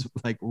this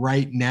like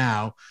right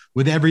now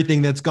with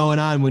everything that's going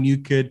on, when you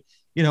could,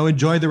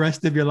 enjoy the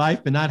rest of your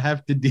life and not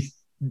have to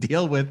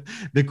deal with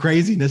the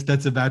craziness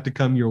that's about to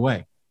come your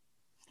way?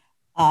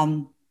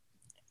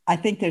 I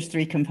think there's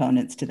three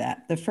components to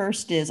that. The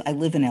first is I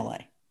live in LA.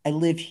 I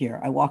live here.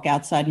 I walk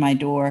outside my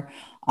door.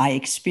 I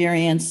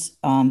experience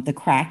the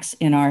cracks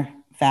in our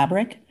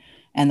fabric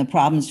and the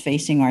problems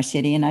facing our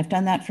city. And I've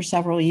done that for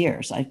several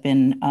years. I've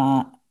been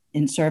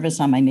in service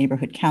on my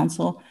neighborhood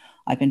council.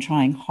 I've been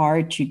trying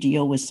hard to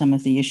deal with some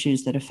of the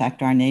issues that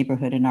affect our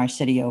neighborhood and our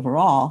city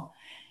overall.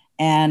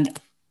 And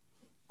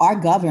our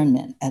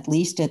government, at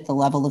least at the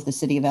level of the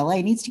city of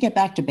LA, needs to get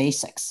back to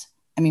basics.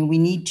 I mean, we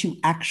need to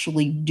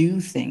actually do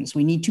things.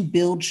 We need to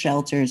build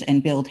shelters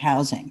and build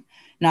housing,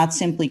 not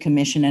simply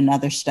commission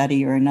another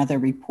study or another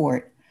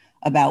report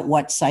about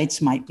what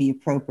sites might be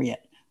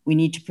appropriate. We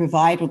need to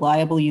provide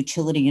reliable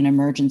utility and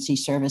emergency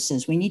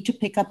services. We need to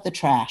pick up the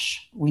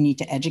trash. We need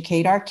to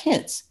educate our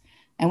kids,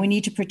 and we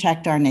need to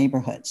protect our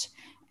neighborhoods.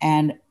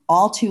 And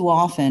all too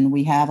often,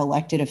 we have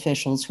elected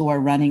officials who are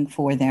running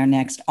for their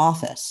next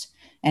office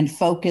and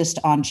focused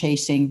on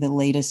chasing the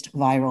latest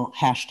viral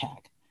hashtag.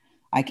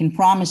 I can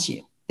promise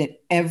you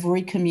that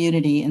every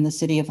community in the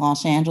city of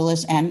Los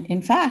Angeles, and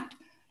in fact,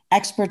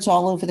 experts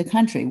all over the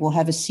country, will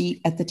have a seat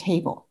at the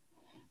table,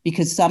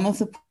 because some of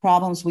the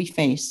problems we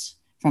face,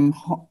 from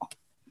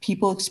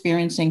people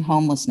experiencing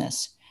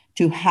homelessness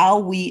to how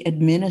we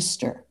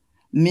administer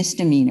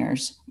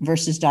misdemeanors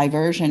versus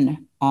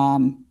diversion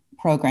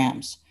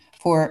programs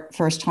for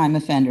first-time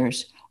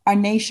offenders, are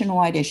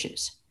nationwide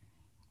issues.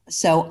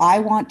 So I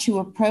want to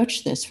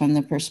approach this from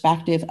the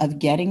perspective of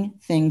getting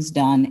things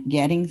done,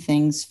 getting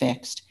things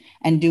fixed,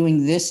 and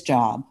doing this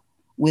job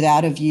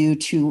without a view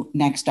to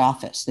next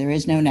office. There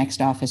is no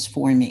next office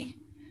for me.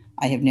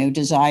 I have no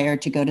desire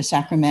to go to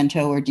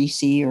Sacramento or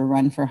DC or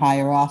run for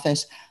higher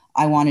office.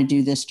 I want to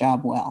do this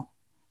job well.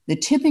 The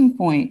tipping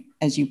point,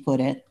 as you put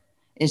it,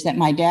 is that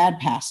my dad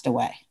passed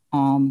away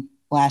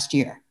last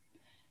year.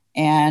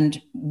 And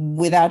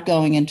without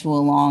going into a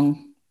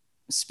long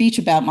speech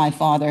about my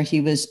father, he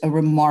was a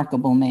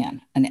remarkable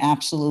man, an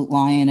absolute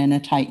lion and a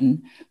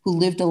titan who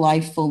lived a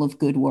life full of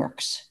good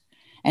works.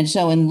 And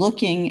so in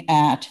looking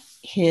at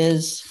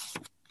his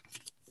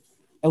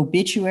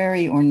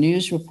obituary or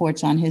news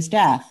reports on his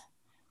death,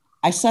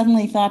 I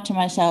suddenly thought to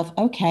myself,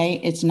 okay,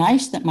 it's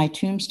nice that my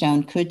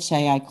tombstone could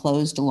say I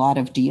closed a lot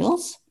of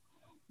deals,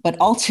 but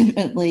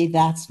ultimately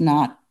that's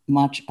not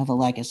much of a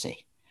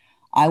legacy.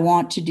 I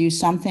want to do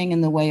something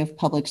in the way of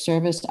public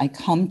service. I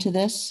come to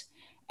this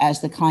as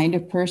the kind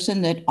of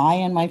person that I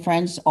and my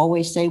friends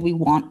always say we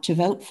want to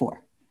vote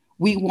for.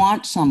 We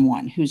want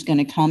someone who's going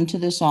to come to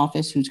this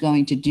office, who's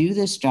going to do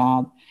this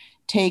job,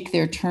 take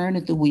their turn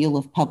at the wheel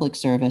of public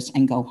service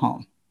and go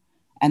home.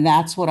 And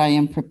that's what I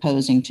am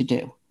proposing to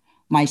do.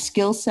 My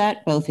skill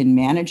set, both in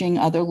managing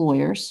other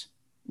lawyers,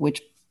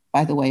 which,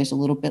 by the way, is a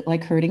little bit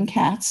like herding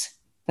cats,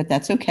 but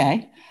that's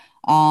okay,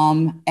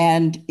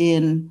 and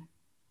in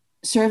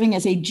serving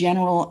as a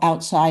general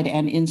outside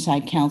and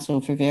inside counsel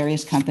for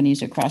various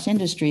companies across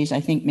industries, I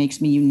think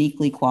makes me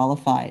uniquely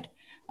qualified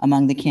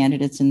among the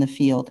candidates in the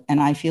field. And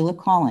I feel a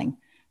calling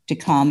to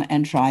come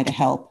and try to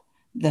help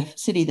the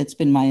city that's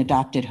been my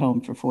adopted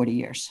home for 40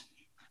 years.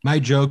 My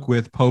joke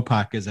with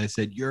Popak is I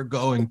said, you're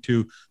going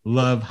to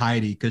love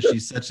Heidi because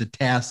she's such a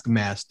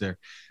taskmaster.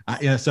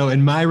 So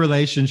in my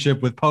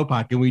relationship with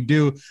Popak, and we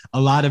do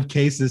a lot of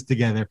cases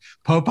together,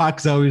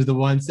 Popak's always the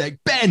one saying,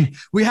 Ben,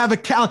 we have a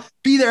calendar,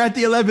 be there at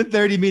the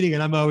 11:30 meeting.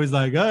 And I'm always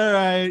like, all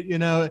right,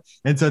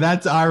 and so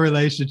that's our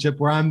relationship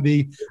where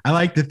I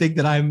like to think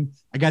that I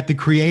got the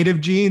creative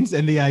genes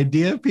and the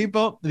idea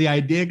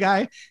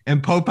guy,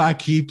 and Popak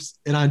keeps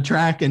it on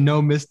track and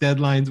no missed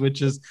deadlines,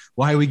 which is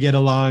why we get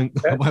along,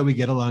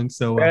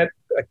 so well.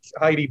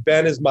 Heidi,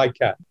 Ben is my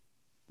cat.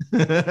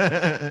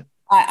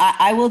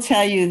 I will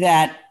tell you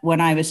that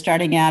when I was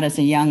starting out as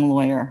a young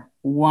lawyer,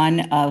 one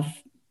of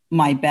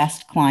my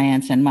best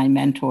clients and my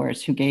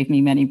mentors who gave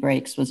me many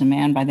breaks was a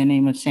man by the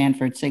name of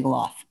Sanford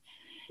Sigaloff.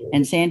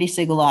 And Sandy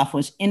Sigaloff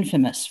was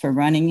infamous for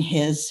running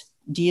his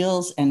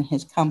deals and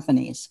his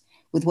companies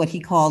with what he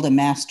called a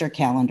master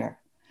calendar.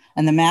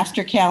 And the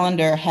master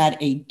calendar had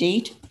a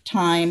date,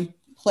 time,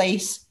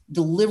 place,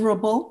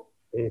 deliverable,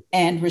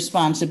 and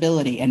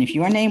responsibility. And if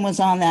your name was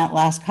on that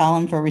last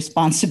column for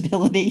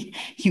responsibility,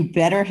 you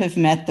better have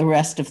met the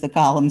rest of the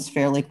columns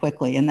fairly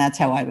quickly. And that's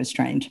how I was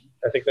trained.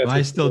 I think that's. Well,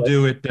 I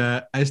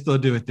still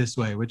do it this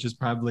way, which is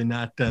probably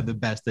not the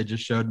best. I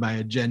just showed my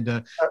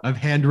agenda of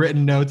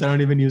handwritten notes. I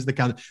don't even use the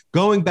calendar.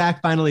 Going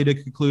back finally to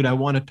conclude, I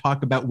want to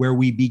talk about where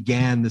we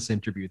began this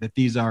interview, that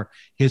these are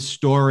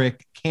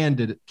historic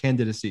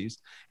candidacies.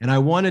 And I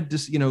wanted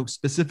to,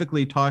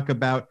 specifically talk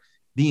about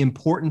the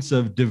importance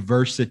of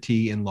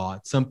diversity in law.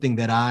 It's something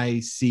that I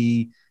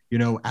see,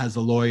 as a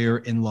lawyer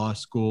in law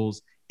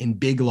schools, in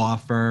big law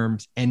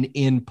firms, and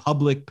in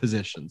public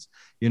positions,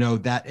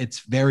 that it's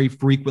very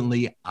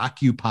frequently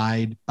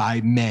occupied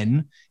by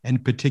men,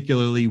 and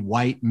particularly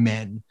white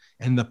men.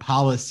 And the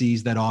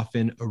policies that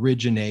often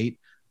originate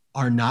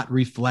are not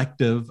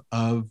reflective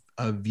of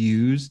of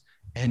views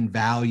and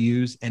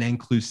values and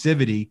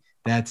inclusivity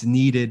that's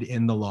needed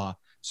in the law.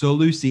 So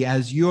Lucy,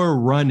 as you're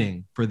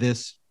running for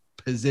this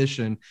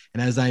position,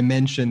 and as I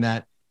mentioned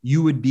that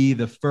you would be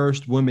the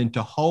first woman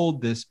to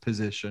hold this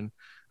position,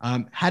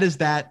 how does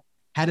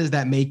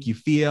that make you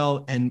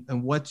feel? And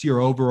what's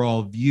your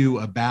overall view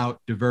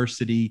about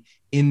diversity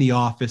in the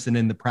office and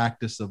in the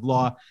practice of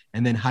law?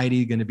 And then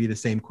Heidi, going to be the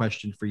same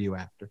question for you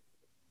after.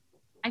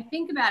 I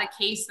think about a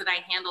case that I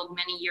handled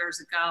many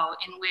years ago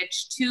in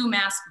which two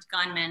masked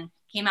gunmen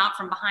came out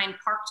from behind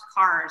parked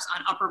cars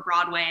on Upper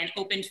Broadway and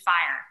opened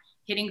fire,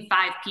 hitting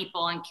 5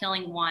 people and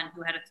killing one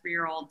who had a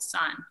 3-year-old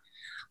son.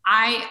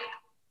 I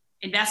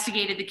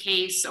investigated the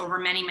case over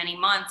many, many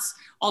months.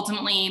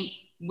 Ultimately,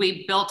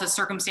 we built a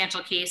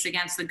circumstantial case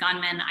against the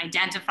gunmen,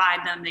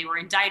 identified them, they were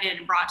indicted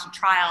and brought to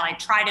trial. I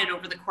tried it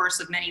over the course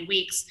of many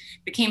weeks,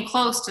 became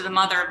close to the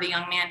mother of the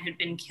young man who'd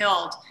been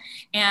killed,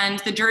 and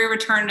the jury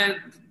returned a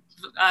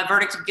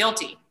verdict of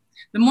guilty.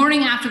 The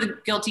morning after the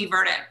guilty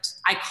verdict,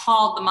 I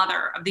called the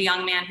mother of the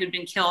young man who'd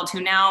been killed,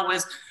 who now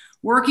was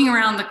working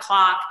around the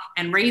clock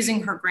and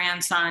raising her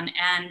grandson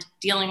and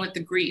dealing with the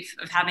grief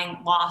of having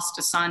lost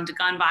a son to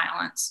gun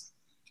violence.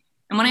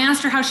 And when I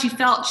asked her how she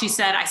felt, she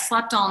said, "I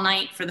slept all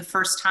night for the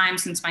first time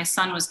since my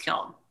son was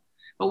killed.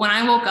 But when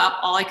I woke up,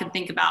 all I could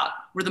think about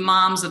were the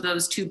moms of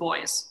those 2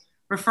 boys,"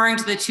 referring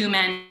to the 2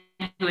 men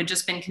who had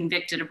just been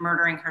convicted of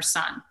murdering her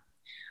son.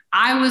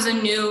 I was a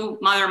new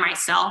mother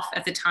myself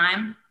at the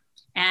time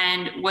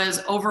and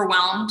was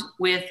overwhelmed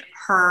with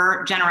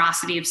her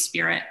generosity of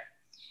spirit.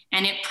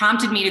 And it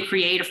prompted me to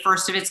create a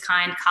first of its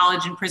kind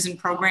college and prison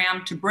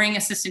program to bring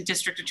assistant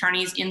district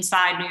attorneys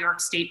inside New York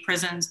State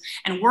prisons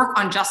and work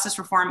on justice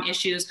reform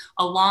issues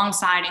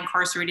alongside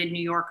incarcerated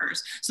New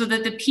Yorkers, so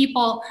that the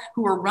people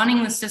who were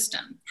running the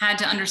system had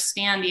to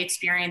understand the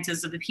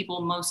experiences of the people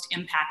most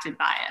impacted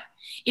by it.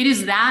 It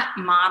is that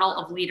model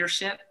of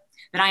leadership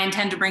that I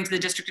intend to bring to the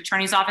district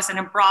attorney's office and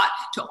have brought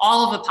to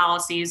all of the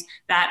policies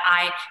that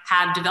I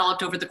have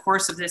developed over the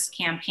course of this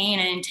campaign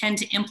and intend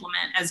to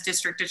implement as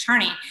district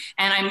attorney.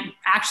 And I'm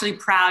actually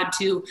proud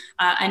to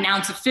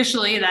announce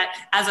officially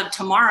that as of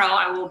tomorrow,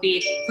 I will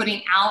be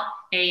putting out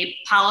a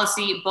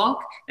policy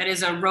book that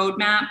is a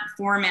roadmap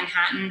for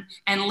Manhattan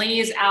and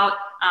lays out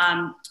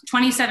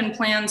 27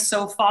 plans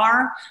so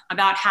far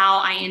about how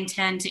I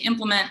intend to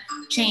implement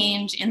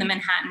change in the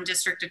Manhattan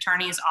District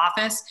Attorney's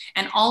Office.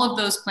 And all of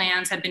those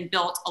plans have been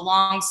built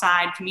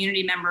alongside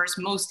community members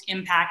most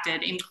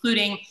impacted,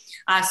 including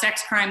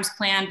sex crimes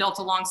plan built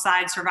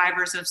alongside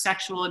survivors of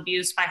sexual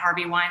abuse by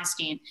Harvey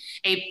Weinstein,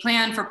 a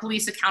plan for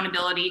police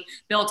accountability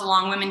built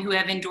along women who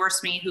have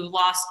endorsed me who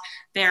lost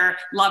their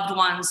loved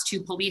ones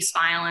to police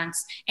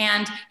violence,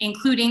 and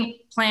including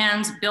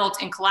plans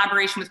built in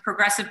collaboration with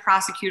progressive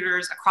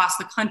prosecutors across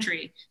the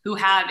country who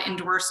have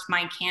endorsed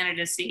my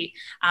candidacy,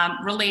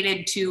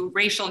 related to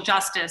racial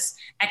justice,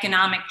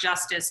 economic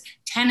justice,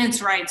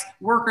 tenants' rights,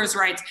 workers'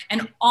 rights,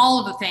 and all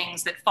of the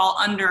things that fall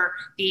under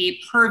the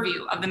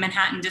purview of the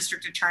Manhattan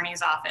District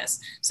Attorney's Office.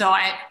 So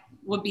I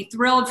would be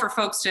thrilled for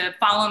folks to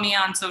follow me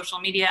on social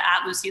media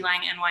at Lucy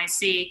Lang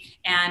NYC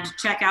and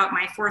check out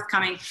my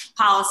forthcoming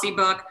policy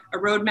book, A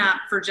Roadmap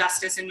for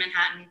Justice in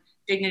Manhattan,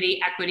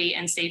 Dignity, Equity,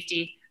 and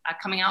Safety,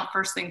 coming out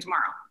first thing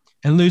tomorrow.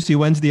 And Lucy,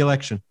 when's the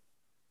election?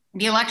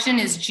 The election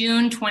is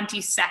June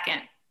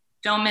 22nd.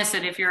 Don't miss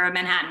it if you're a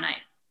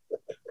Manhattanite.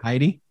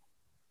 Heidi?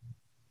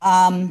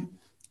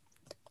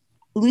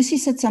 Lucy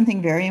said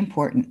something very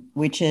important,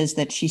 which is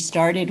that she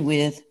started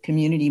with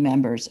community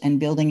members and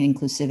building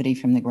inclusivity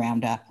from the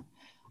ground up.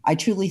 I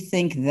truly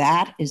think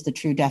that is the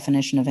true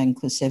definition of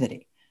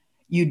inclusivity.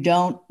 You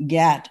don't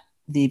get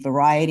the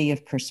variety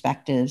of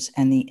perspectives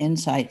and the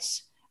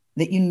insights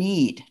that you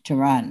need to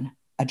run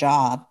a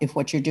job if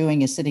what you're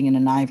doing is sitting in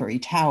an ivory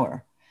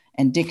tower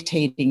and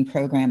dictating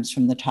programs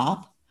from the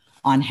top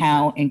on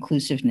how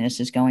inclusiveness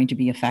is going to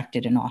be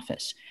affected in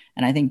office.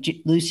 And I think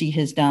Lucy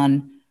has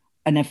done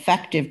an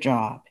effective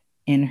job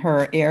in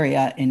her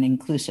area in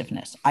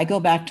inclusiveness. I go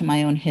back to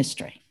my own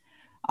history.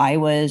 I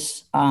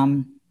was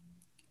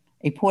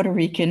a Puerto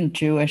Rican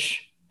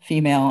Jewish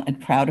female and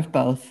proud of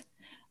both,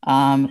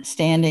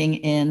 standing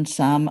in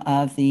some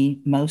of the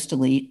most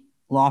elite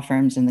law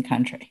firms in the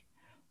country.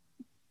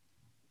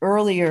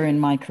 Earlier in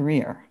my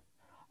career,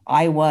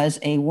 I was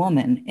a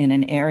woman in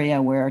an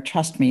area where,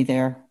 trust me,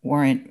 there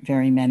weren't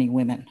very many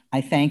women.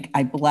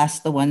 I bless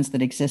the ones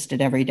that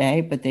existed every day,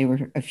 but they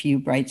were a few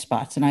bright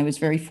spots. And I was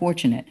very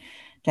fortunate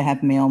to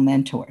have male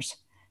mentors.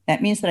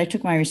 That means that I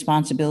took my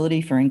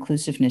responsibility for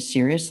inclusiveness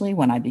seriously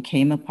when I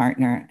became a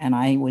partner and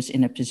I was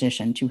in a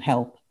position to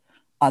help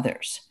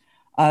others.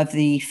 Of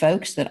the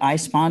folks that I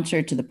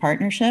sponsored to the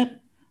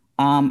partnership,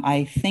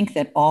 I think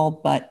that all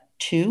but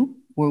 2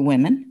 were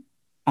women.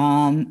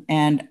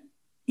 And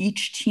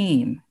each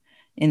team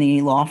in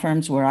the law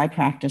firms where I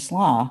practice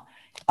law,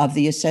 of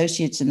the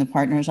associates and the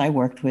partners I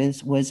worked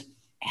with, was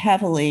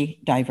heavily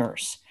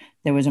diverse.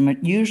 There was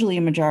usually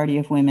a majority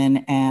of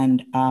women,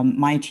 and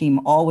my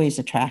team always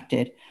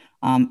attracted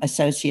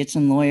associates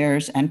and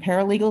lawyers and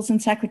paralegals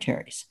and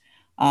secretaries.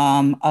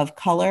 of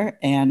color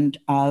and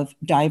of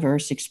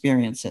diverse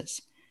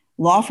experiences.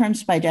 Law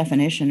firms, by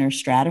definition, are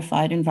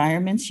stratified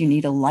environments. You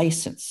need a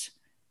license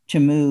to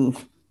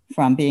move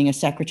from being a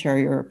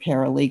secretary or a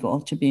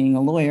paralegal to being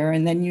a lawyer,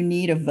 and then you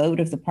need a vote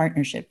of the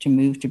partnership to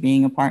move to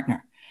being a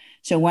partner.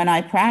 So when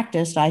I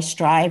practiced, I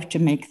strived to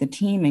make the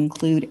team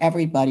include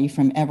everybody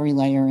from every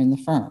layer in the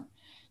firm,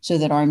 so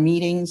that our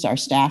meetings, our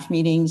staff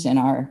meetings, and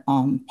our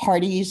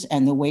parties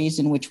and the ways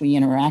in which we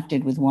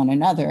interacted with one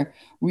another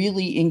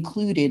really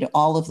included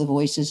all of the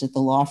voices at the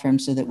law firm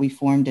so that we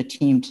formed a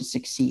team to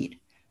succeed.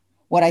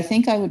 What I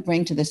think I would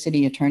bring to the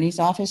city attorney's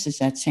office is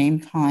that same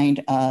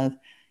kind of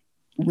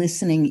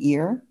listening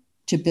ear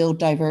to build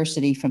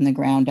diversity from the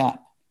ground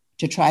up,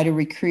 to try to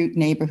recruit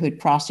neighborhood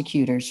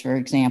prosecutors, for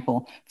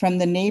example, from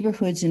the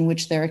neighborhoods in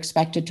which they're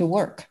expected to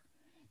work.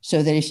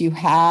 So that if you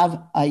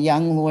have a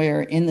young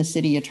lawyer in the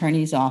city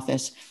attorney's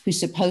office who's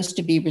supposed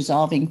to be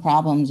resolving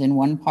problems in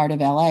one part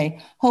of LA,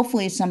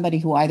 hopefully it's somebody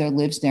who either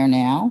lives there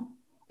now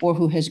or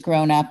who has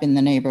grown up in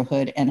the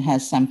neighborhood and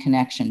has some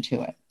connection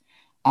to it.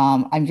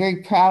 I'm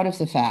very proud of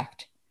the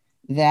fact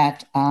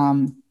that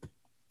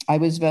I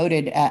was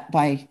voted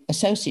by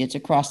associates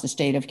across the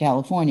state of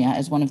California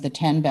as one of the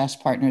 10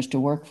 best partners to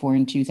work for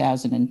in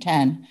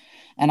 2010.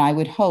 And I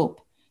would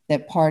hope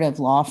that part of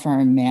law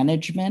firm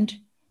management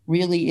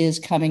really is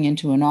coming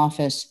into an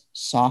office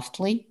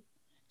softly,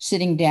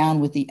 sitting down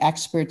with the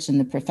experts and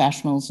the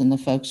professionals and the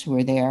folks who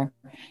are there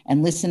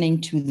and listening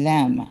to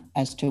them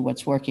as to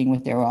what's working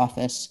with their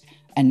office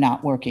and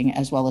not working,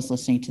 as well as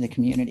listening to the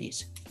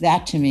communities.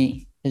 That to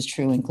me is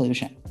true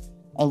inclusion,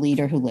 a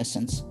leader who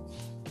listens.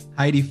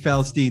 Heidi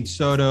Feldstein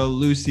Soto,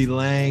 Lucy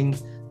Lang.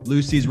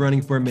 Lucy's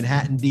running for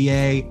Manhattan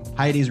DA.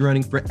 Heidi's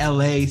running for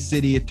LA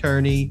City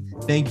Attorney.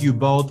 Thank you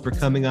both for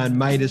coming on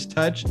Midas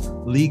Touch,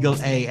 Legal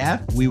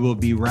AF. We will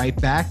be right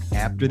back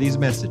after these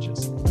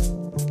messages.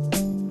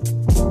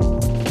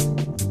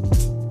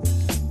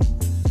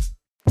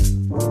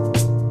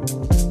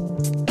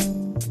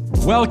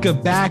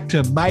 Welcome back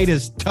to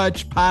Midas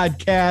Touch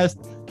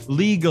Podcast,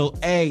 Legal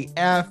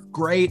AF.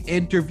 Great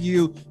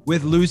interview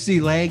with Lucy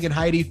Lang and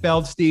Heidi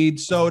Feldstein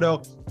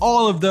Soto.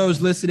 All of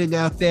those listening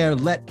out there,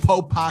 let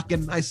Popak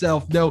and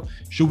myself know,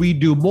 should we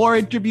do more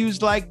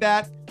interviews like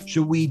that?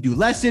 Should we do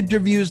less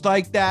interviews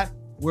like that?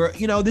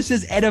 This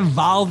is an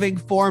evolving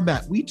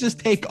format. We just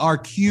take our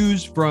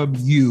cues from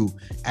you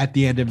at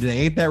the end of the day.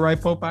 Ain't that right,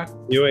 Popak?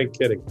 You ain't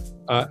kidding.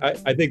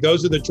 I think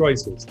those are the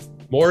choices.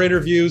 More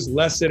interviews,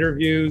 less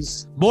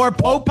interviews. More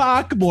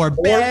Popak, more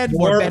Ben,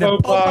 more Ben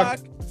and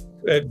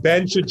Popak.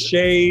 Ben should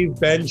shave.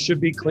 Ben should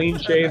be clean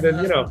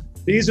shaven.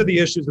 These are the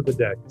issues of the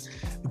day.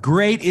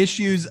 Great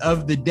issues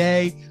of the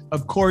day.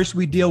 Of course,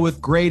 we deal with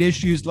great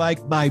issues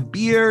like my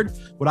beard,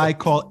 what I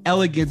call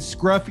elegant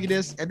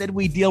scruffiness, and then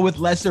we deal with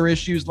lesser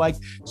issues like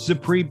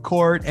Supreme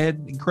Court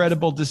and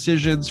incredible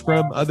decisions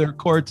from other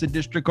courts and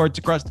district courts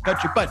across the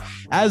country. But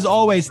as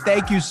always,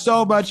 thank you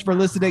so much for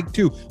listening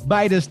to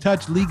Midas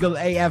Touch Legal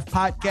AF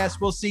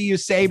podcast. We'll see you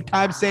same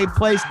time, same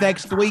place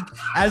next week.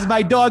 As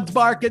my dogs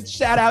bark and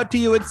shout out to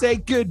you and say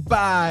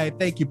goodbye.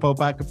 Thank you,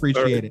 Popak.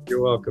 Appreciate it.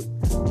 You're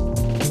welcome.